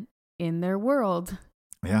 again, in their world,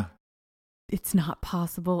 it's not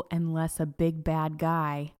possible unless a big bad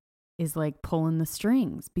guy is like pulling the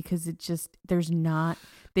strings, because they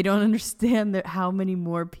don't understand that how many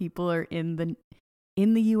more people are in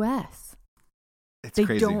the US. It's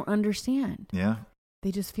crazy. They don't understand. Yeah.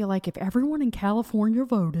 They just feel like if everyone in California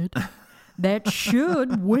voted, that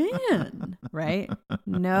should win, right?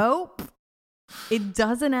 Nope. It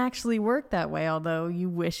doesn't actually work that way, although you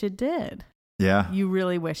wish it did. Yeah. You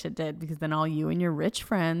really wish it did, because then all you and your rich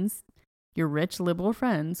friends, your rich liberal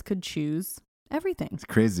friends, could choose everything. It's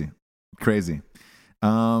crazy.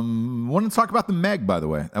 Want to talk about the Meg, by the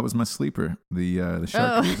way. That was my sleeper. The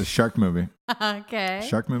shark movie. Okay.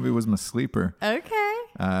 Shark movie was my sleeper.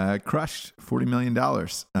 Okay. Crushed $40 million.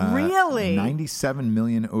 Really? $97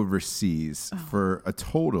 million overseas for a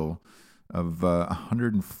total of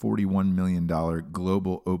 $141 million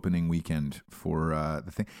global opening weekend for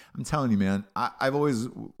the thing. I'm telling you, man, I've always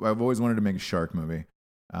wanted to make a shark movie.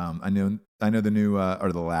 I know the new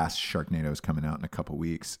or the last Sharknado is coming out in a couple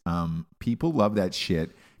weeks. People love that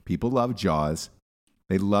shit. People love Jaws.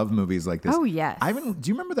 They love movies like this. Oh, yes. Do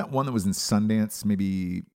you remember that one that was in Sundance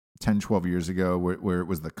maybe 10, 12 years ago where it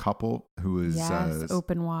was the couple who was... Yes,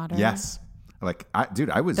 open water. Yes.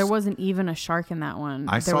 There wasn't even a shark in that one.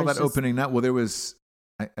 I saw that opening night. Well, there was...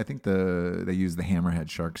 I think they used the hammerhead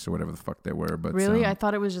sharks or whatever the fuck they were. But really? I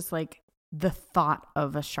thought it was just like the thought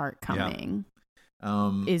of a shark coming. Yeah.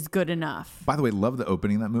 Is good enough. By the way, love the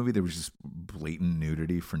opening of that movie. There was just blatant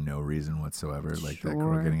nudity for no reason whatsoever. Like that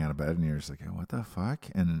girl getting out of bed and you're just like, oh, what the fuck?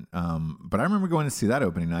 And but I remember going to see that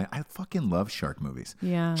opening night. I fucking love shark movies.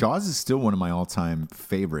 Yeah. Jaws is still one of my all-time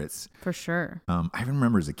favorites. For sure. I even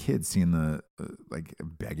remember as a kid seeing like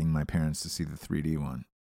begging my parents to see the 3D one.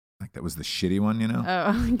 Like that was the shitty one,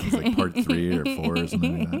 Oh, okay. It was like part 3 or 4 or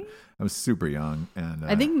something like that. I was super young. And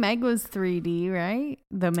I think Meg was 3D, right?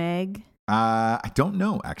 The Meg. I don't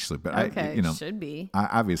know actually, but okay, should be.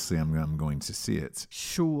 Obviously, I'm going to see it.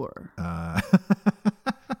 Sure.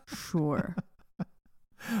 Sure.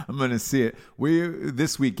 I'm going to see it.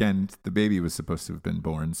 This weekend the baby was supposed to have been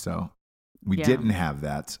born, so we didn't have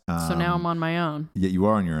that. So now I'm on my own. Yeah, you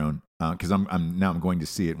are on your own because I'm going to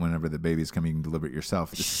see it whenever the baby's coming. You can deliver it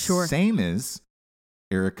yourself. The same as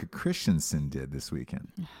Erica Christensen did this weekend.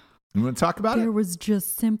 You want to talk about it? There was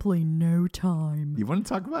just simply no time. You want to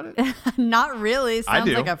talk about it? Not really. Sounds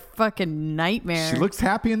like a fucking nightmare. She looks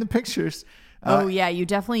happy in the pictures. Oh, yeah. You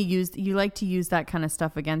definitely you like to use that kind of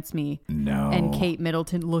stuff against me. No. And Kate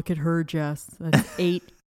Middleton, look at her, Jess. That's eight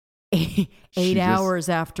hours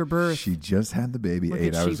after birth. She just had the baby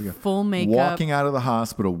 8 hours ago. Full makeup. Walking out of the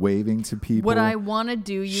hospital, waving to people. What I want to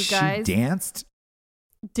do, you guys. She danced.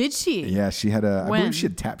 Did she? Yeah, she had I believe she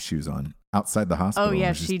had tap shoes on. Outside the hospital. Oh,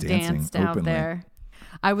 yeah, she danced out there.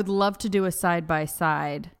 I would love to do a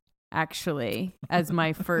side-by-side, actually, as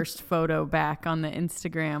my first photo back on the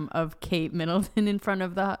Instagram of Kate Middleton in front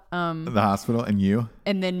of the hospital and you?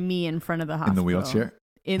 And then me in front of the hospital. In the wheelchair?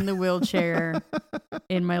 In the wheelchair,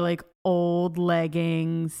 in my like old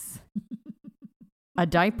leggings, a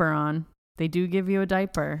diaper on. They do give you a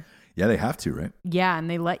diaper. Yeah, they have to, right? Yeah, and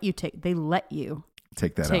they let you take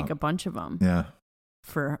out. A bunch of them. Yeah.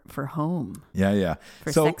 For home. Yeah.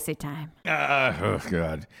 For sexy time. Oh,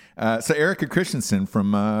 God. So Erica Christensen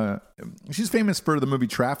she's famous for the movie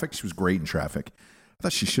Traffic. She was great in Traffic. I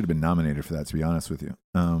thought she should have been nominated for that, to be honest with you.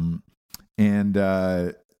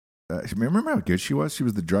 Remember how good she was? She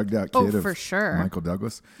was the drugged out kid of for sure. Michael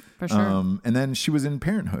Douglas. For sure. And then she was in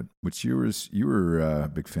Parenthood, which you were a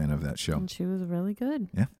big fan of that show. And she was really good.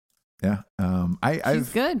 Yeah.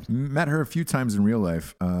 I've good. Met her a few times in real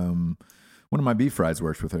life. One of my beef fries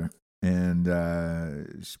worked with her, and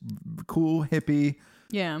cool hippie.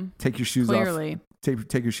 Yeah. Take your shoes off.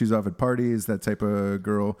 Take your shoes off at parties. That type of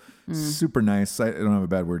girl. Super nice. I don't have a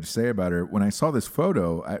bad word to say about her. When I saw this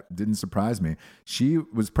photo, it didn't surprise me. She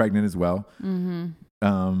was pregnant as well.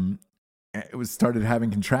 Mm-hmm. it started having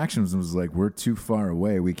contractions and was like, we're too far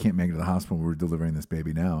away. We can't make it to the hospital. We're delivering this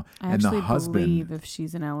baby now. I and actually the husband, believe if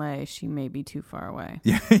she's in LA, she may be too far away.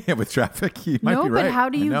 Yeah, with traffic, you might be right. But how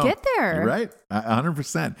do you get there? You're right,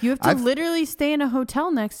 100%. You have to literally stay in a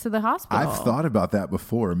hotel next to the hospital. I've thought about that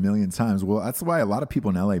before a million times. Well, that's why a lot of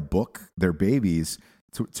people in LA book their babies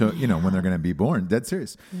to when they're going to be born. Dead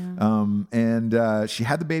serious. Yeah. And she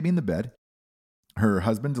had the baby in the bed. Her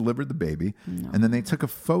husband delivered the baby, and then they took a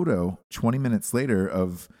photo 20 minutes later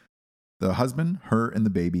of the husband, her, and the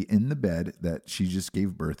baby in the bed that she just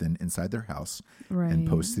gave birth in inside their house, and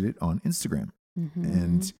posted it on Instagram. Mm-hmm.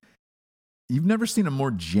 And you've never seen a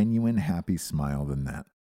more genuine, happy smile than that.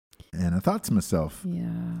 And I thought to myself,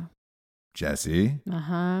 Jesse,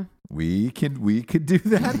 we could do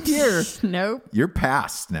that here. Nope, you're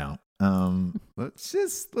past now. Let's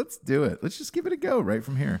do it. Let's just give it a go right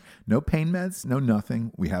from here. No pain meds, no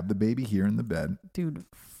nothing. We have the baby here in the bed. Dude,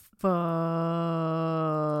 fuck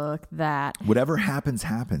that. Whatever happens,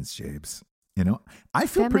 Jabes. I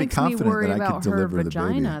feel pretty confident that I could deliver the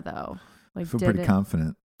baby. Vagina, though. I feel pretty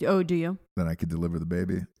confident. Oh, do you? That I could deliver the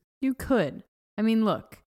baby. You could. I mean,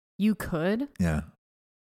 look, you could. Yeah.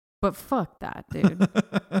 But fuck that, dude.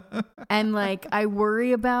 And like, I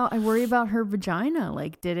worry about her vagina.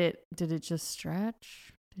 Like, did it just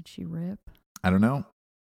stretch? Did she rip? I don't know.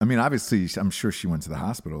 I mean, obviously, I'm sure she went to the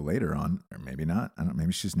hospital later on, or maybe not. I don't.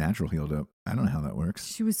 Maybe she's natural healed up. I don't know how that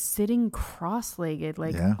works. She was sitting cross-legged,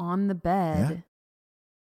 on the bed. Yeah.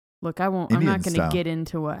 Look, I'm not going to get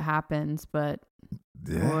into what happens, but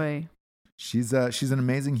boy, she's an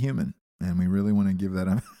amazing human, and we really want to give that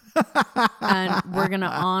up. And we're gonna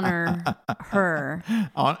honor her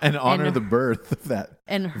and honor the birth of that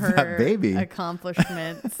and her that baby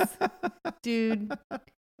accomplishments. Dude,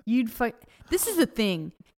 you'd fight. This is the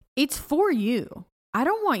thing. It's for you. I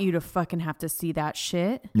don't want you to fucking have to see that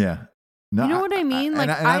shit. Yeah. No, you know what I mean?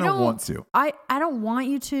 I don't want to. I don't want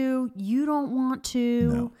you to. You don't want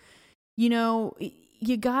to. No.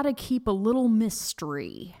 You gotta keep a little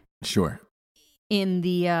mystery. Sure. In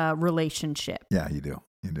the relationship. Yeah, you do.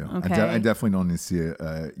 You do. Okay. I definitely don't need to see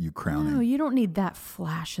you crowning. No, you don't need that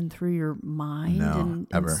flashing through your mind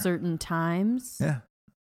in certain times. Yeah,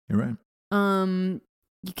 you're right.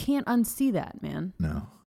 You can't unsee that, man. No,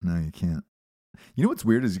 you can't. You know what's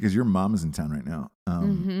weird is because your mom is in town right now.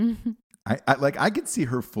 I could see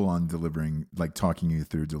her full on delivering, like talking you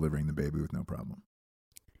through delivering the baby with no problem.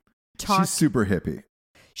 She's super hippie.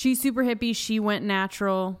 She's super hippie. She went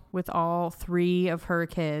natural with all 3 of her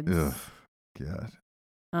kids. Ugh, God.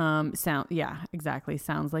 Exactly.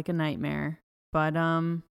 Sounds like a nightmare. But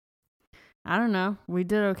I don't know. We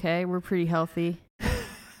did okay. We're pretty healthy.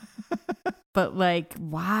 But like,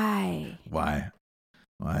 why? Why?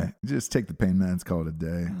 Just take the pain meds, call it a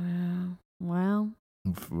day. Well,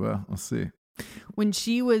 we'll see. When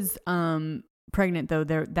she was pregnant though,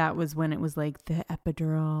 that was when it was like the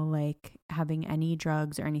epidural, like having any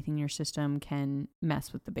drugs or anything in your system can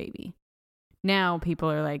mess with the baby. Now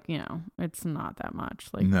people are like, it's not that much.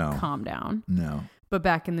 Like, calm down. No. But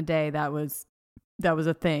back in the day, that was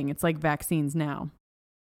a thing. It's like vaccines now.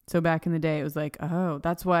 So back in the day, it was like, oh,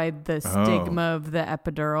 that's why the stigma of the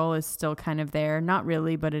epidural is still kind of there. Not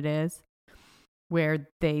really, but it is. Where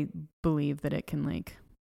they believe that it can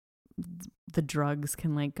the drugs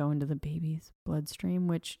can go into the baby's bloodstream,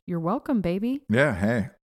 which you're welcome, baby. Yeah. Hey.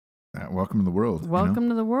 Welcome to the world. Welcome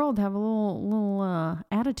to the world. Have a little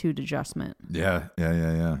attitude adjustment. Yeah.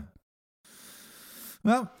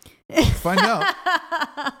 Well, find out.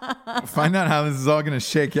 Find out how this is all going to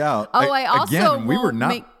shake out. We were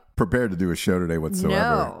not prepared to do a show today whatsoever.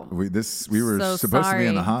 No. We were so supposed sorry. to be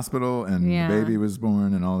in the hospital and the baby was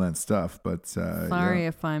born and all that stuff. But sorry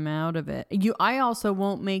if I'm out of it. I also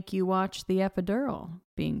won't make you watch the epidural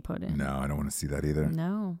being put in. No, I don't want to see that either.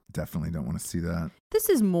 No. Definitely don't want to see that. This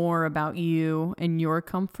is more about you and your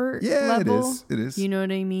comfort level. Yeah, it is. You know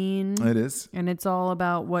what I mean? It is. And it's all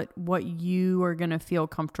about what you are going to feel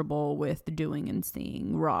comfortable with doing and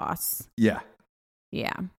seeing, Ross. Yeah.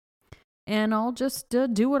 Yeah. And I'll just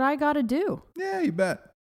do what I got to do. Yeah, you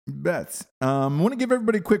bet. You bet. I want to give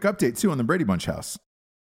everybody a quick update, too, on the Brady Bunch house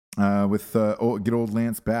with good old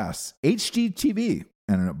Lance Bass. HGTV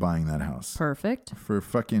ended up buying that house. Perfect. For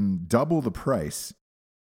fucking double the price.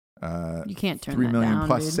 You can't turn $3 that million down,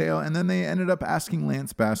 plus dude. sale. And then they ended up asking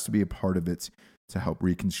Lance Bass to be a part of it to help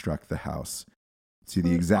reconstruct the house to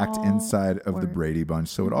the exact inside of the Brady Bunch.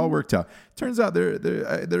 So it all worked out. Turns out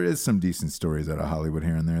there is some decent stories out of Hollywood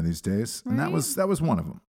here and there these days. And that was one of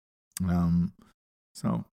them.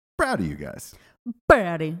 So proud of you guys.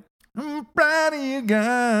 Brady. I'm proud of you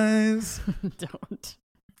guys. Don't.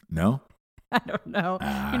 No? I don't know.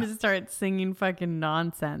 You're going to start singing fucking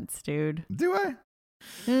nonsense, dude. Do I?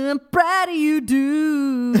 I'm proud of you,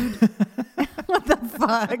 dude. What the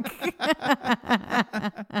fuck?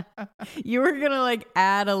 You were going to like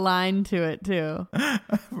add a line to it too.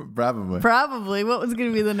 Probably. What was going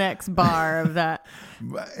to be the next bar of that?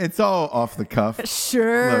 It's all off the cuff.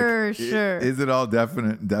 Sure. Is it all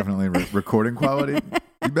definitely recording quality?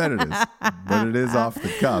 You bet it is. But it is off the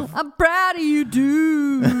cuff. I'm proud of you,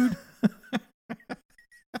 dude.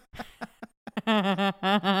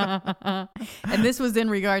 And this was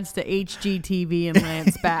in regards to HGTV and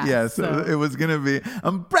Lance Bass. Yeah, so it was going to be,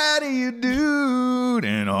 I'm proud of you, dude,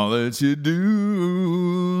 and all that you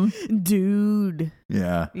do. Dude.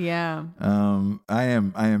 Yeah. Yeah. I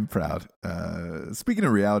am proud. Speaking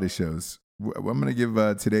of reality shows, I'm going to give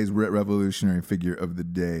today's revolutionary figure of the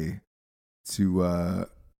day to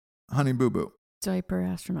Honey Boo Boo. Diaper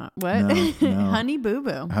astronaut. What? No. Honey Boo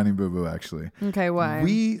Boo. Honey Boo Boo, actually. Okay, why?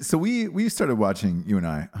 We started watching, you and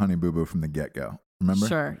I, Honey Boo Boo from the get-go. Remember?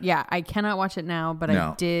 Sure. Yeah, I cannot watch it now, but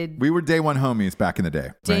I did. We were day one homies back in the day.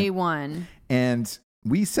 Day right? one. And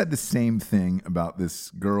we said the same thing about this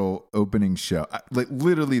girl opening show, like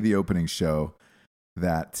literally the opening show,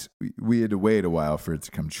 that we had to wait a while for it to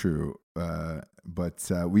come true. But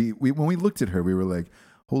we when we looked at her, we were like,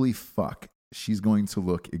 holy fuck. She's going to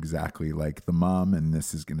look exactly like the mom, and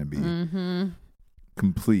this is going to be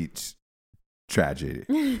complete tragedy.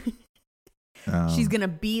 She's going to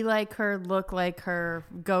be like her, look like her,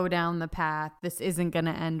 go down the path. This isn't going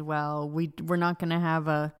to end well. We're not going to have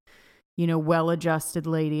a, well-adjusted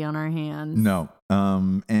lady on our hands. No.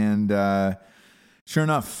 And sure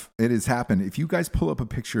enough, it has happened. If you guys pull up a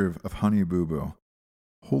picture of Honey Boo Boo,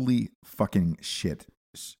 holy fucking shit.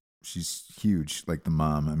 She's huge, like the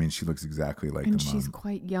mom. I mean, she looks exactly like the mom. And she's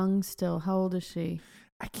quite young still. How old is she?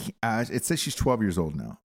 I can't. It says she's 12 years old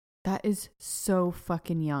now. That is so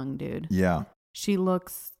fucking young, dude. Yeah. She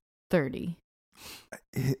looks 30.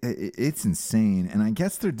 It's insane. And I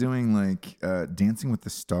guess they're doing like Dancing with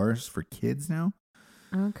the Stars for kids now.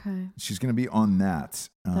 Okay. She's going to be on that.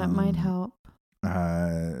 That might help.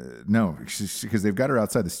 No, because they've got her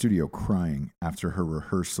outside the studio crying after her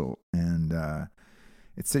rehearsal. And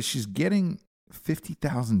it says she's getting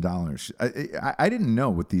 $50,000. I didn't know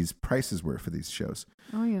what these prices were for these shows.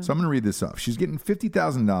 Oh, yeah. So I'm going to read this off. She's getting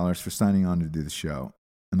 $50,000 for signing on to do the show.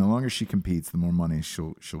 And the longer she competes, the more money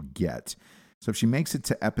she'll get. So if she makes it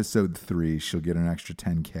to episode 3, she'll get an extra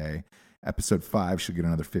 $10K. Episode 5, she'll get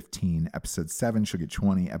another 15. Episode 7, she'll get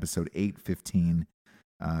 20. Episode 8, 15.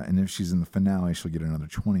 And if she's in the finale, she'll get another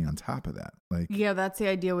 20 on top of that. Like, yeah, that's the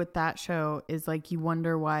idea with that show, is like you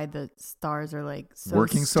wonder why the stars are like so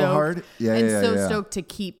working so hard. Yeah, stoked to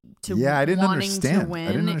keep to I didn't wanting understand. to win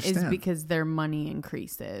I didn't understand. is because their money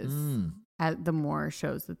increases at the more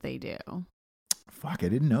shows that they do. Fuck, I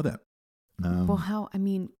didn't know that. It'd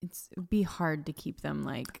be hard to keep them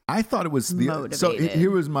like. I thought it was motivated. So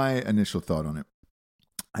here was my initial thought on it.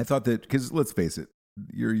 I thought that, because let's face it,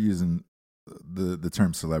 you're using the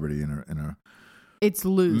term celebrity in a it's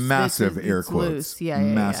loose, massive air quotes,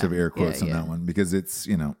 massive air quotes on that one, because it's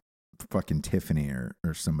fucking Tiffany or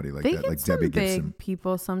somebody like that, like Debbie Gibson. Big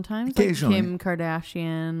people sometimes, occasionally, like Kim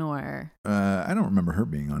Kardashian, or I don't remember her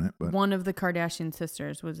being on it, but one of the Kardashian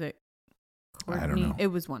sisters, was it Kourtney? I don't know. It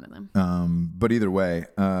was one of them. But either way,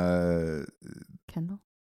 Kendall,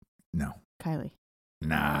 no, Kylie,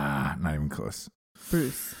 nah, not even close.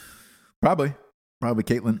 Bruce, probably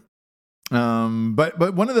Caitlyn.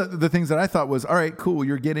 But one of the things that I thought was, all right, cool,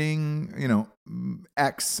 you're getting,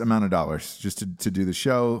 X amount of dollars just to do the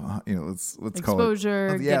show, let's call it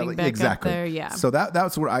exposure, getting back exactly. up there, yeah. So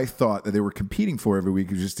that's what I thought that they were competing for every week,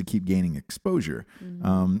 was just to keep gaining exposure.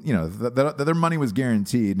 That their money was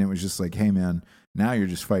guaranteed, and it was just like, hey man, now you're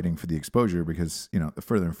just fighting for the exposure, because the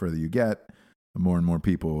further and further you get, the more and more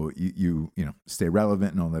people you stay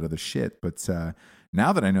relevant and all that other shit. But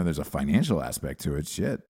now that I know there's a financial aspect to it,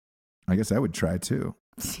 shit, I guess I would try too.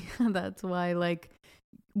 Yeah, that's why, like,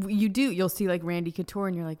 you'll see like Randy Couture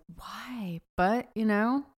and you're like, why? But,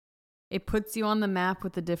 it puts you on the map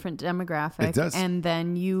with a different demographic. It does. And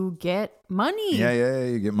then you get money. Yeah,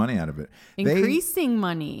 you get money out of it. Increasing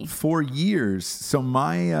money. For years. So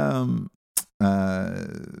my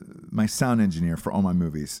my sound engineer for all my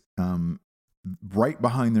movies, right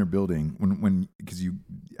behind their building, because you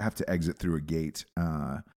have to exit through a gate,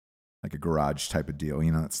 like a garage type of deal,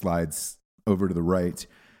 it slides over to the right.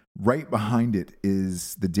 Right behind it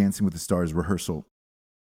is the Dancing with the Stars rehearsal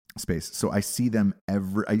space. So I used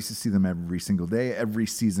to see them every single day, every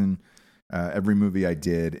season. every movie I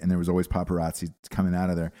did, and there was always paparazzi coming out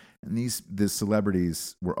of there. And the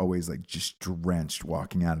celebrities were always like just drenched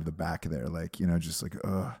walking out of the back of there, like, you know, just like,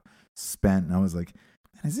 spent. And I was like,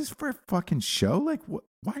 is this for a fucking show? Like,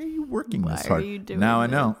 why are you working this hard? Now I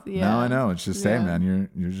know. Yeah. Now I know. It's just, hey, man,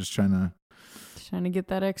 you're just trying to get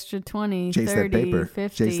that extra 20, chase 30, that paper.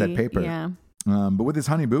 50. Chase that paper. Yeah. But with this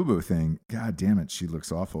Honey Boo Boo thing, God damn it, she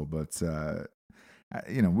looks awful. But,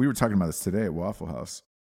 you know, we were talking about this today at Waffle House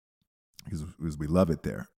because we love it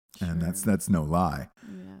there. Sure. And that's no lie.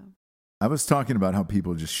 Yeah. I was talking about how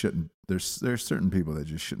people just shouldn't, there's certain people that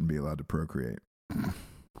just shouldn't be allowed to procreate.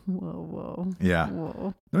 Whoa. Yeah.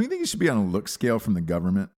 Whoa. Don't you think you should be on a look scale from the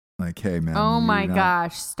government? Like, hey, man. Oh my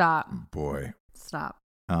gosh. Stop. Boy. Stop.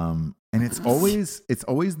 And it's always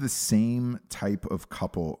the same type of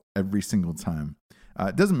couple every single time.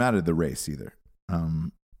 It doesn't matter the race either.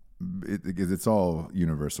 Because it's all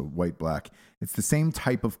universal, white, black. It's the same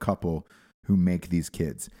type of couple who make these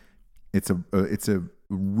kids. It's a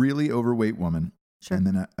really overweight woman. Sure. And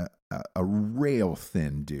then a rail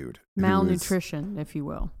thin dude. Malnutrition, if you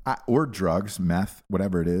will. Or drugs, meth,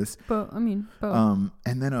 whatever it is. But I mean, both.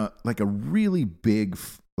 And then a really big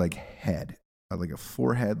head, like a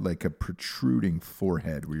forehead, like a protruding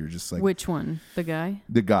forehead where you're just like. Which one? The guy?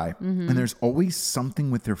 The guy. Mm-hmm. And there's always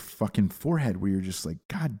something with their fucking forehead where you're just like,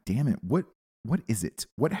 God damn it. What is it?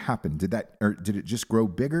 What happened? Did it just grow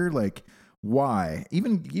bigger? Like, why?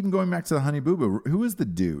 Even going back to the Honey Boo Boo, who was the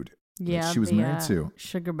dude? Yeah, she was married to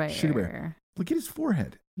Sugar Bear. Look at his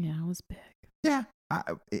forehead. Yeah, it was big. Yeah,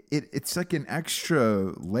 it's like an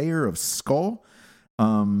extra layer of skull.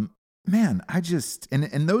 Man, I just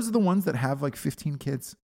and those are the ones that have like 15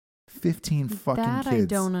 kids, 15 fucking that kids. I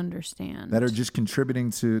don't understand. That are just contributing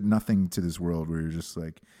to nothing to this world. Where you're just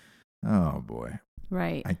like, oh boy,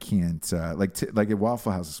 right? I can't like at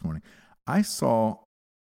Waffle House this morning. I saw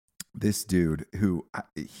this dude who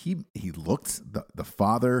he looked the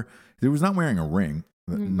father. He was not wearing a ring.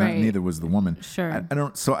 Right. Neither was the woman. Sure. I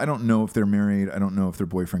don't know if they're married. I don't know if they're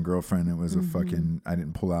boyfriend girlfriend. It was a fucking. I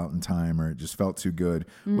didn't pull out in time, or it just felt too good.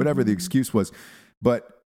 Whatever the excuse was,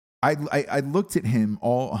 but I looked at him,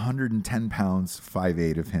 all 110 pounds,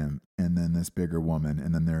 5'8" of him, and then this bigger woman,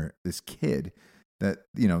 and then this kid that,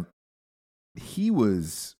 you know, he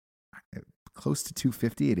was close to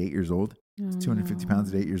 250 at 8 years old. 250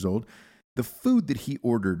 pounds at 8 years old. The food that he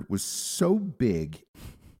ordered was so big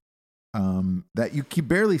that you could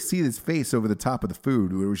barely see his face over the top of the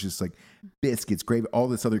food. It was just like biscuits, gravy, all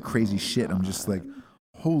this other crazy shit. I'm just like,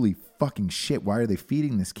 holy fucking shit, why are they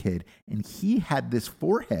feeding this kid? And he had this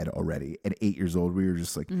forehead already at 8 years old. We were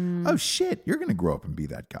just like, oh shit, you're going to grow up and be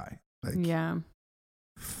that guy. Like, yeah.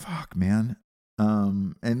 Fuck, man.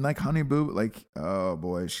 And like Honey Boo, like, oh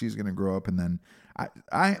boy, she's going to grow up, and then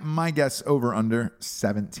my guess, over under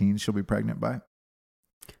 17 she'll be pregnant by.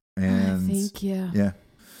 And I think, yeah.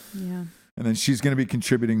 And then she's going to be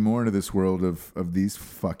contributing more to this world of these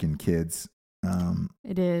fucking kids.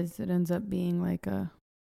 It is. It ends up being like a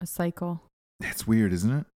cycle. That's weird,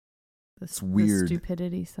 isn't it? It's weird. The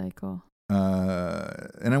stupidity cycle.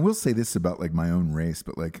 And I will say this about like my own race,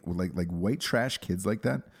 but like white trash kids like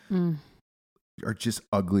that are just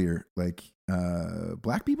uglier. Like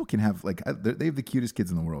black people can have they have the cutest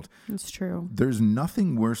kids in the world. It's true. There's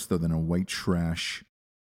nothing worse though than a white trash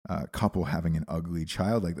couple having an ugly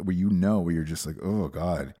child like that, where you're just like, oh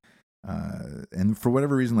God. And for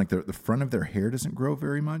whatever reason, like the front of their hair doesn't grow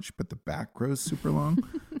very much, but the back grows super long.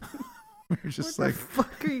 We're just what like, the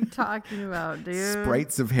fuck are you talking about, dude?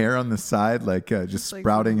 Sprites of hair on the side, like just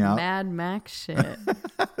sprouting out. Mad Max shit.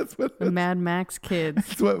 The Mad Max kids.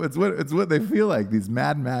 It's what they feel like. These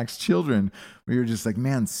Mad Max children, where you're just like,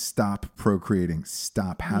 man, stop procreating,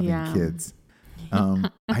 stop having kids.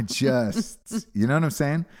 I just, you know what I'm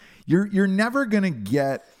saying? You're never gonna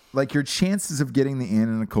get like your chances of getting the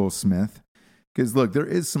Anna Nicole Smith, because look, there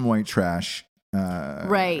is some white trash.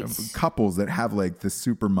 Right. Couples that have like the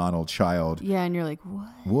supermodel child. Yeah, and you're like,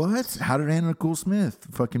 what? How did Anna Nicole Smith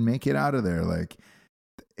fucking make it out of there? Like,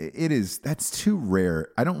 that's too rare.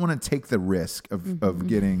 I don't want to take the risk of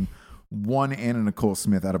getting one Anna Nicole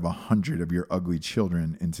Smith out of 100 of your ugly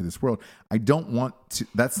children into this world. I don't want to.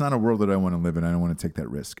 That's not a world that I want to live in. I don't want to take that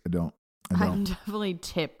risk. I don't. I'm definitely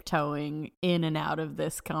tiptoeing in and out of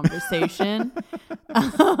this conversation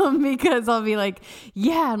because I'll be like,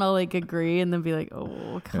 yeah, and I'll like agree, and then be like,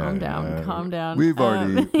 oh, calm down. We've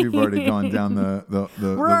already gone down the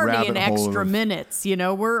we're already in extra minutes. You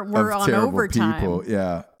know, we're on overtime. People.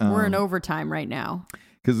 Yeah, we're in overtime right now.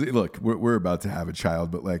 Because look, we're about to have a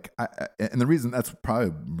child, but like, and the reason that's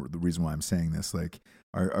probably the reason why I'm saying this. Like,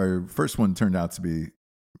 our first one turned out to be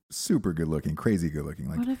super good looking, crazy good looking.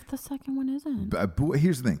 Like, what if the second one isn't? But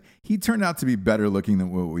here's the thing. He turned out to be better looking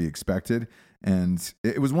than what we expected. And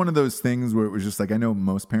it was one of those things where it was just like, I know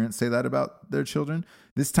most parents say that about their children.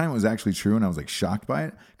 This time it was actually true. And I was like shocked by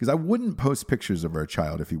it because I wouldn't post pictures of our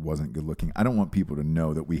child if he wasn't good looking. I don't want people to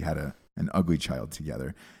know that we had an ugly child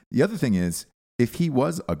together. The other thing is, if he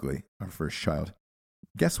was ugly, our first child,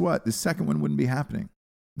 guess what? The second one wouldn't be happening.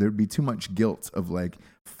 There'd be too much guilt of like,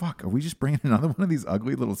 fuck, are we just bringing another one of these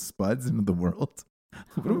ugly little spuds into the world?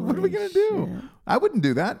 What are we going to do? I wouldn't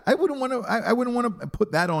do that. I wouldn't want to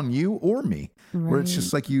put that on you or me, where it's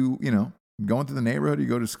just like you know, going through the neighborhood, you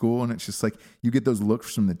go to school and it's just like, you get those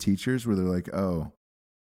looks from the teachers where they're like, oh,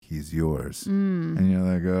 he's yours. And you're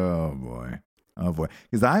like, oh boy.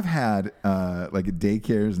 Because I've had like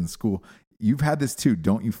daycares and school. You've had this too.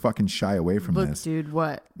 Don't you fucking shy away from this. Dude,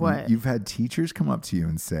 what? You've had teachers come up to you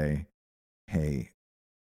and say, hey,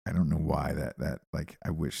 I don't know why that like,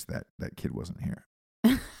 I wish that kid wasn't here.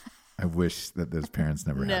 I wish that those parents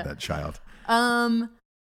never had that child.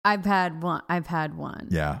 I've had one.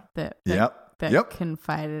 Yeah. That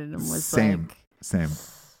confided and was same.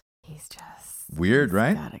 He's just weird,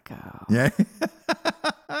 right? Gotta go. Yeah.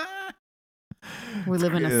 We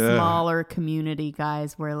live in a smaller community,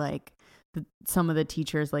 guys, where like some of the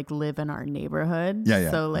teachers like live in our neighborhood. Yeah.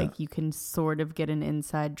 So like you can sort of get an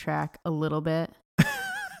inside track a little bit.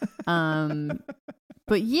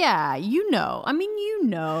 But yeah, I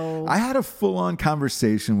had a full-on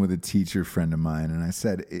conversation with a teacher friend of mine, and I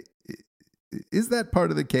said, is that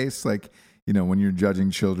part of the case? Like, you know, when you're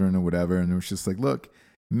judging children or whatever, and it was just like, look,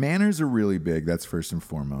 manners are really big. That's first and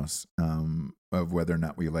foremost, of whether or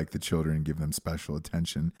not we like the children and give them special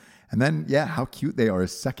attention. And then, how cute they are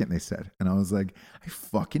is second, they said. And I was like, I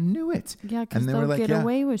fucking knew it. Yeah, because they'll get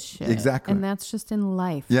away with shit. Exactly. And that's just in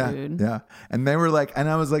life, dude. Yeah. And they were like, and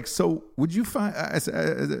I was like, so would you find, I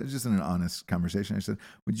said, just in an honest conversation, I said,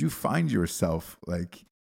 would you find yourself like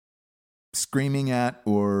screaming at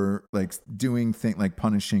or like doing things like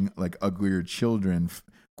punishing like uglier children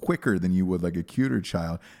quicker than you would like a cuter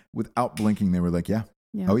child without blinking? They were like, yeah.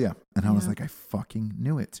 Oh yeah. And I was like, I fucking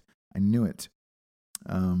knew it. I knew it.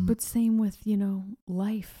 But same with,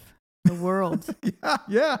 life, the world.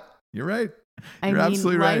 Yeah. You're right. You're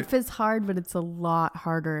absolutely right. Life is hard, but it's a lot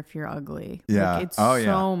harder if you're ugly. Yeah. Like, it's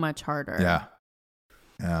so much harder. Yeah.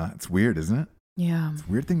 Yeah. It's weird, isn't it? Yeah. It's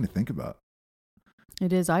a weird thing to think about.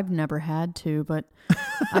 It is. I've never had to, but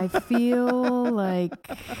I feel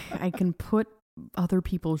like I can put other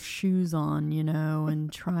people's shoes on, and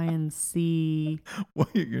try and see. Well,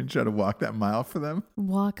 you're going to try to walk that mile for them?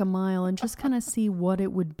 Walk a mile and just kind of see what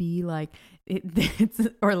it would be like.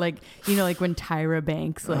 Or like, like when Tyra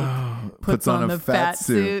Banks puts on the fat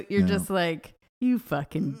suit. You're just like, you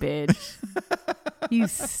fucking bitch. You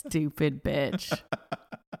stupid bitch.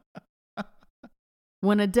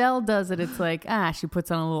 When Adele does it, it's like, she puts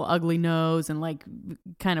on a little ugly nose and like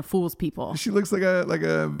kind of fools people. She looks like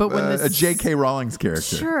a J.K. Rowling's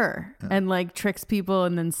character. Sure. Yeah. And like tricks people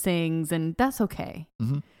and then sings, and that's okay.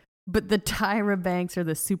 Mm-hmm. But the Tyra Banks are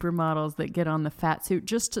the supermodels that get on the fat suit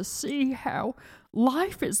just to see how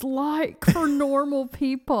life is like for normal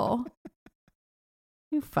people.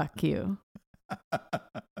 Fuck you.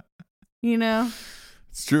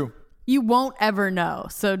 It's true. You won't ever know,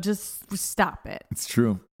 so just stop it. It's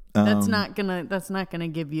true. That's not gonna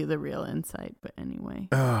give you the real insight. But anyway.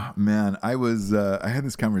 Oh man, I had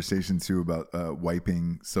this conversation too about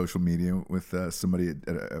wiping social media with somebody,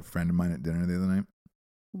 a friend of mine at dinner the other night.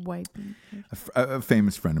 Wiping a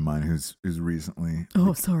famous friend of mine who's recently.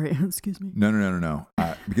 Oh, sorry. Excuse me. No.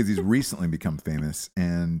 Because he's recently become famous,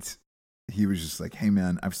 and he was just like, "Hey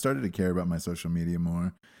man, I've started to care about my social media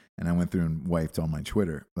more." And I went through and wiped all my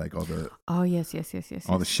Twitter, like all the all the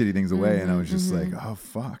shitty things away, and I was just like, oh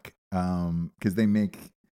fuck, because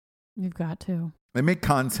you've got to. They make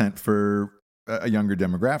content for a younger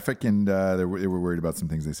demographic, and they were worried about some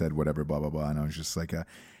things they said, whatever, blah blah blah, and I was just like,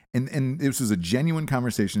 and this was a genuine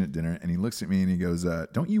conversation at dinner, and he looks at me and he goes,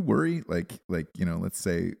 don't you worry, like let's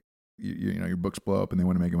say your books blow up and they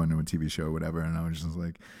want to make them into a TV show or whatever, and I was just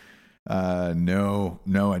like. No,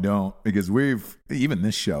 I don't, because even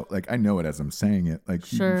this show, like I know it as I'm saying it, like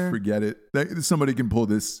sure. You forget it. Somebody can pull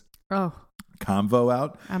this convo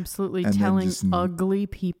out. Absolutely. Telling ugly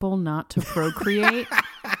people not to procreate.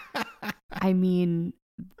 I mean,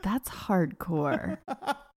 that's hardcore.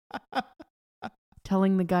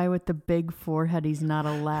 Telling the guy with the big forehead he's not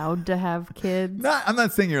allowed to have kids. I'm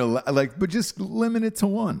not saying you're but just limit it to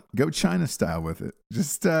one. Go China style with it.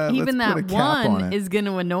 Just even let's that put a cap one on it. Is going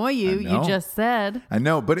to annoy you. You just said. I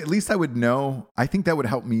know, but at least I would know. I think that would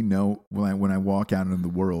help me know when I walk out into the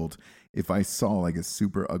world if I saw like a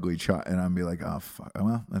super ugly child, and I'd be like, oh fuck,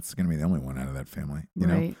 well, that's gonna be the only one out of that family, you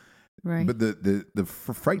know? Right. But the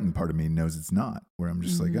frightened part of me knows it's not. Where I'm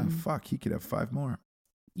just like, oh fuck, he could have 5 more.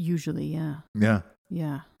 Usually, yeah. Yeah.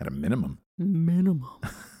 Yeah. At a minimum.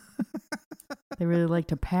 They really like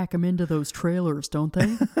to pack them into those trailers, don't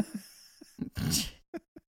they?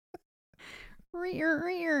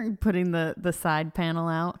 Putting the side panel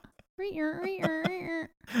out.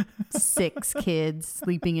 6 kids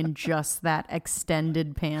sleeping in just that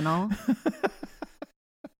extended panel.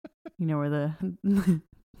 You know, where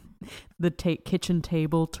the kitchen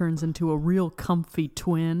table turns into a real comfy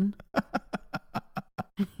twin.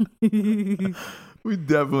 We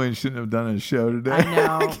definitely shouldn't have done a show today.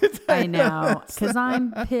 I know. Because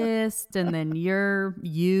I'm pissed and then you're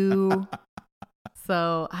you.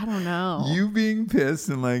 So I don't know. You being pissed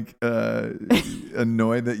and like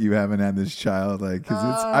annoyed that you haven't had this child, like,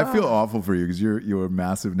 because I feel awful for you because you're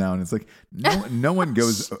massive now, and it's like no one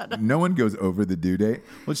goes over the due date.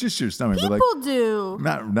 Well, it's just your stomach. People but like, do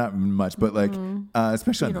not much, but like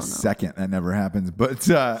especially on the second, that never happens. But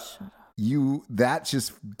that's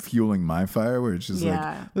just fueling my fire, where it's just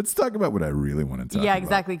like, let's talk about what I really want to talk about. Yeah,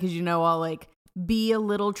 exactly. Because I'll like be a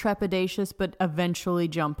little trepidatious, but eventually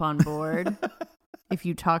jump on board. If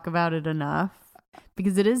you talk about it enough,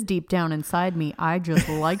 because it is deep down inside me, I just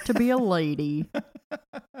like to be a lady.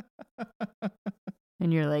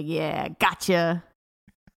 And you're like, yeah, gotcha.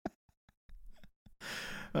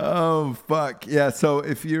 Oh fuck yeah! So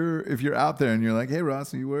if you're out there and you're like, hey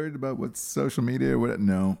Ross, are you worried about what's social media or what?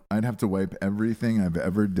 No, I'd have to wipe everything I've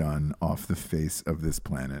ever done off the face of this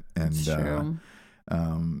planet. And true.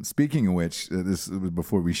 Speaking of which, this was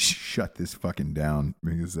before we shut this fucking down,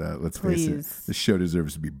 because let's face it, this show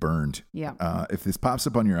deserves to be burned. Yeah. If this pops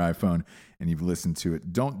up on your iPhone and you've listened to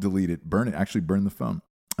it, don't delete it. Burn it. Actually, burn the phone.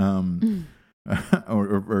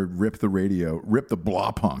 Or rip the radio, rip the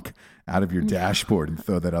blah punk out of your dashboard and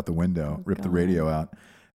throw that out the window. Rip the radio out.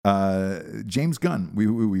 James Gunn,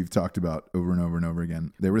 we've talked about over and over and over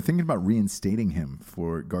again. They were thinking about reinstating him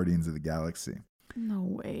for Guardians of the Galaxy. No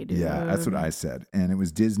way, dude. Yeah, that's what I said. And it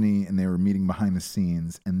was Disney, and they were meeting behind the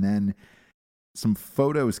scenes. And then some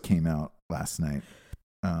photos came out last night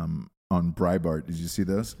on Breitbart. Did you see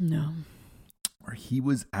those? No. Where he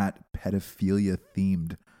was at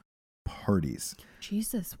pedophilia-themed parties.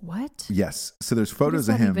 Jesus, what? Yes. So there's photos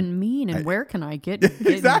of him. What does that even mean? And where can I get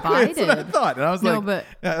exactly, invited? That's what I thought. And I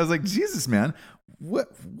was like, Jesus, man.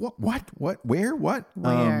 What? Where? What?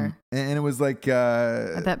 Where? And it was like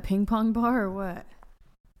at that ping pong bar or what?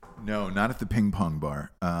 No, not at the ping pong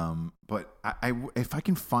bar. But I if I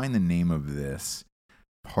can find the name of this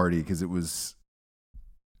party, because it was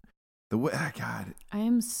the way. God, I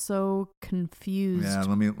am so confused. Yeah,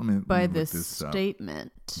 let me by look this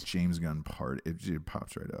statement. James Gunn party. It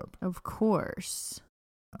pops right up. Of course.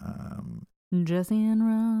 Jesse and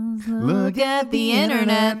Ross look at the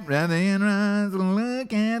internet. Jesse and Ross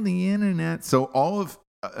look at the internet. So all of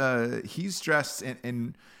he's dressed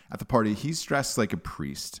in at the party. He's dressed like a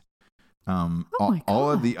priest.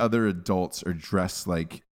 All of the other adults are dressed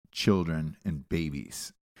like children and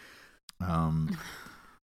babies. It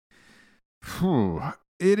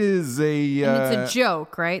is and it's a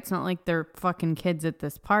joke, right? It's not like they're fucking kids at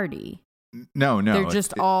this party. No. They're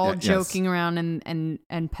just all joking around,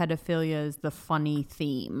 and pedophilia is the funny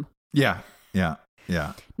theme. Yeah. Now,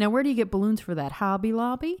 where do you get balloons for that? Hobby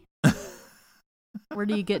Lobby? Where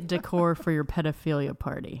do you get decor for your pedophilia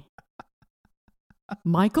party?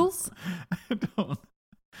 Michael's?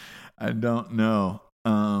 I don't know.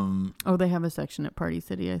 They have a section at Party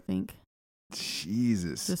City, I think.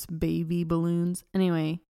 Jesus. Just baby balloons.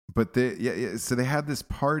 Anyway. But so they had this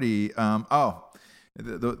party.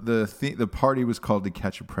 The party was called To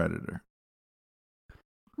Catch a Predator.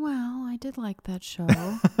 Well, I did like that show.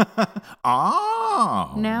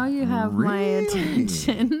 Oh. Now you have my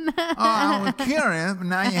attention. I was curious, but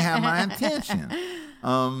now you have my attention.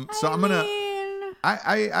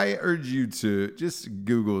 I urge you to just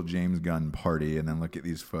Google James Gunn party and then look at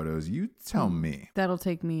these photos. You tell me. That'll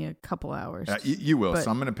take me a couple hours. You will.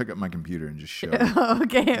 So I'm going to pick up my computer and just show you.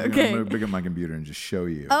 Okay. I'm going to pick up my computer and just show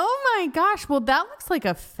you. Oh my gosh. Well, that looks like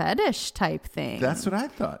a fetish type thing. That's what I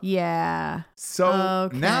thought. Yeah.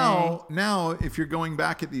 So now if you're going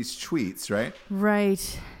back at these tweets, right?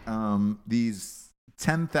 Right. These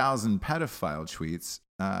 10,000 pedophile tweets.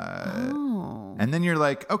 And then you're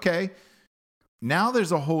like, okay. Now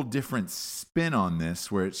there's a whole different spin on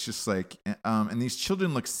this, where it's just like, and these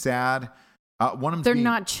children look sad. One of them. They're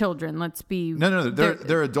not children. Let's be. No.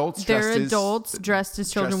 They're adults. They're adults dressed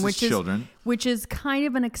as children, which is kind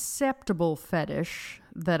of an acceptable fetish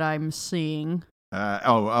that I'm seeing.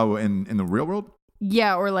 In the real world?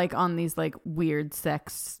 Yeah, or like on these like weird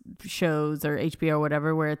sex shows or HBO or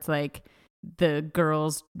whatever, where it's like the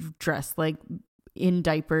girls dressed like in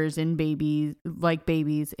diapers in babies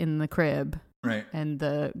in the crib. Right. And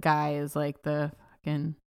the guy is like the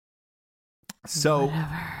fucking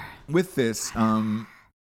whatever. With this,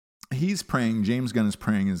 he's praying. James Gunn is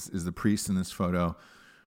praying is the priest in this photo.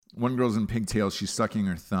 One girl's in pigtails. She's sucking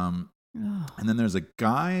her thumb. Oh. And then there's a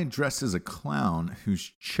guy dressed as a clown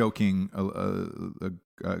who's choking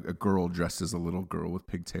a girl dressed as a little girl with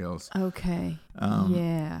pigtails. Okay.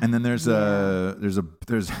 Yeah. And then there's a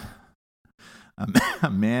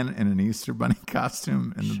man in an Easter bunny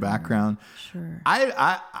costume in the background. Sure.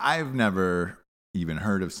 I've never even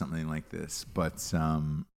heard of something like this, but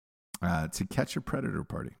To Catch a Predator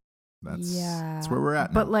party. That's where we're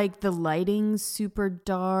at now. But like the lighting's super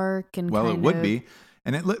dark and it would be.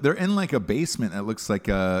 And they're in like a basement that looks like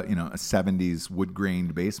a 70s wood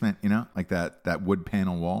grained basement, like that wood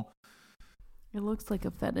panel wall. It looks like a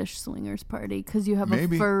fetish swingers party because you have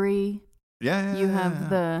Maybe. a furry. Yeah. You have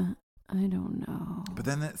the, I don't know. But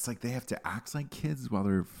then it's like they have to act like kids while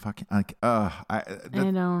they're fucking like, I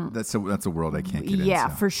don't. That's a world I can't get into. Yeah,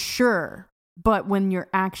 for sure. But when you're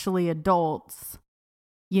actually adults,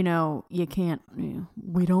 you can't.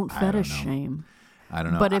 We don't fetish shame. I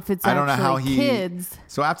don't know. But if it's kids.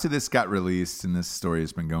 So after this got released and this story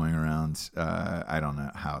has been going around, I don't know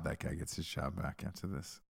how that guy gets his job back after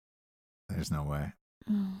this. There's no way.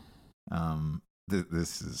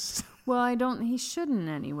 This is. Well, he shouldn't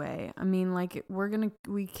anyway. I mean, like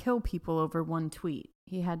we kill people over one tweet.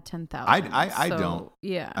 He had 10,000. I don't.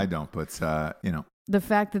 Yeah. I don't, but the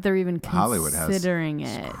fact that they're even Hollywood considering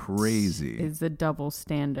it is crazy. Is a double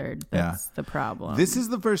standard. That's the problem. This is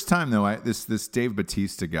the first time, though. This Dave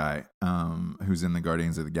Bautista guy, who's in the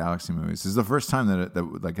Guardians of the Galaxy movies, this is the first time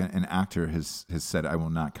that like an actor has said, "I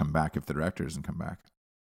will not come back if the director doesn't come back."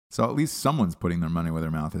 So at least someone's putting their money where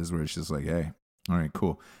their mouth is, where it's just like, "Hey, all right,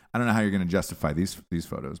 cool." I don't know how you're going to justify these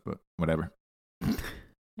photos, but whatever.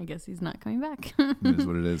 I guess he's not coming back. It is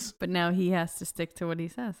what it is. But now he has to stick to what he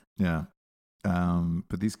says. Yeah.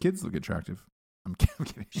 But these kids look attractive. I'm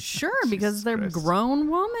kidding. Sure, because they're grown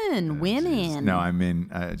women. No, I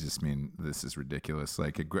just mean this is ridiculous.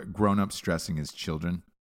 Like a grown-up stressing his children.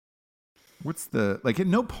 What's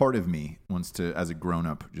no part of me wants to, as a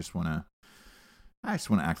grown-up, I just want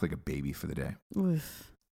to act like a baby for the day.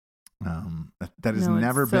 Oof. That has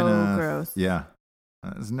never been gross. Yeah.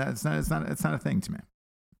 It's not a thing to me.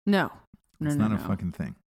 No. It's not a fucking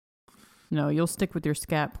thing. No, you'll stick with your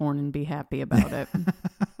scat porn and be happy about it.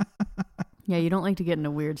 Yeah, you don't like to get into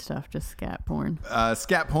weird stuff, just scat porn.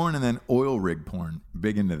 Scat porn and then oil rig porn.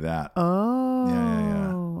 Big into that. Oh.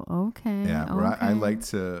 Yeah. Okay. Yeah, okay. where I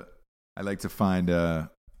like to find an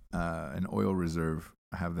oil reserve,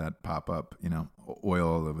 have that pop up, oil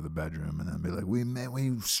all over the bedroom, and then be like,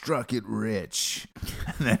 we struck it rich,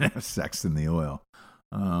 and then have sex in the oil.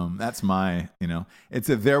 That's my, it's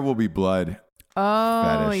a There Will Be Blood.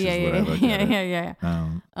 Oh, fetish yeah.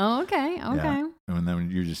 Okay. Yeah. And then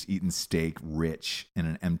you're just eating steak rich in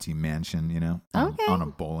an empty mansion, on a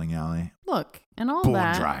bowling alley. Look, and all Bone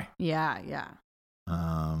that. dry. Yeah.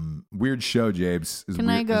 Weird show, Jabes. Can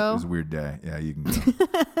I go? It was a weird day. Yeah, you can go.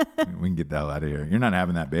 We can get the hell out of here. You're not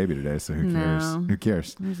having that baby today, so who cares? Who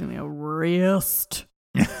cares? He's going to wrist.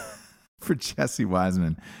 For Jesse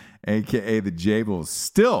Wiseman, a.k.a. the Jables,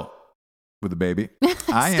 still with a baby.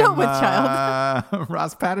 I still am with child.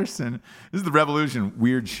 Ross Patterson. This is The Revolution.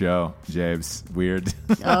 Weird show, Jabes. Weird.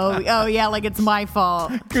 Oh, yeah, like it's my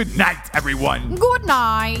fault. Good night, everyone. Good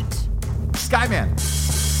night. Skyman.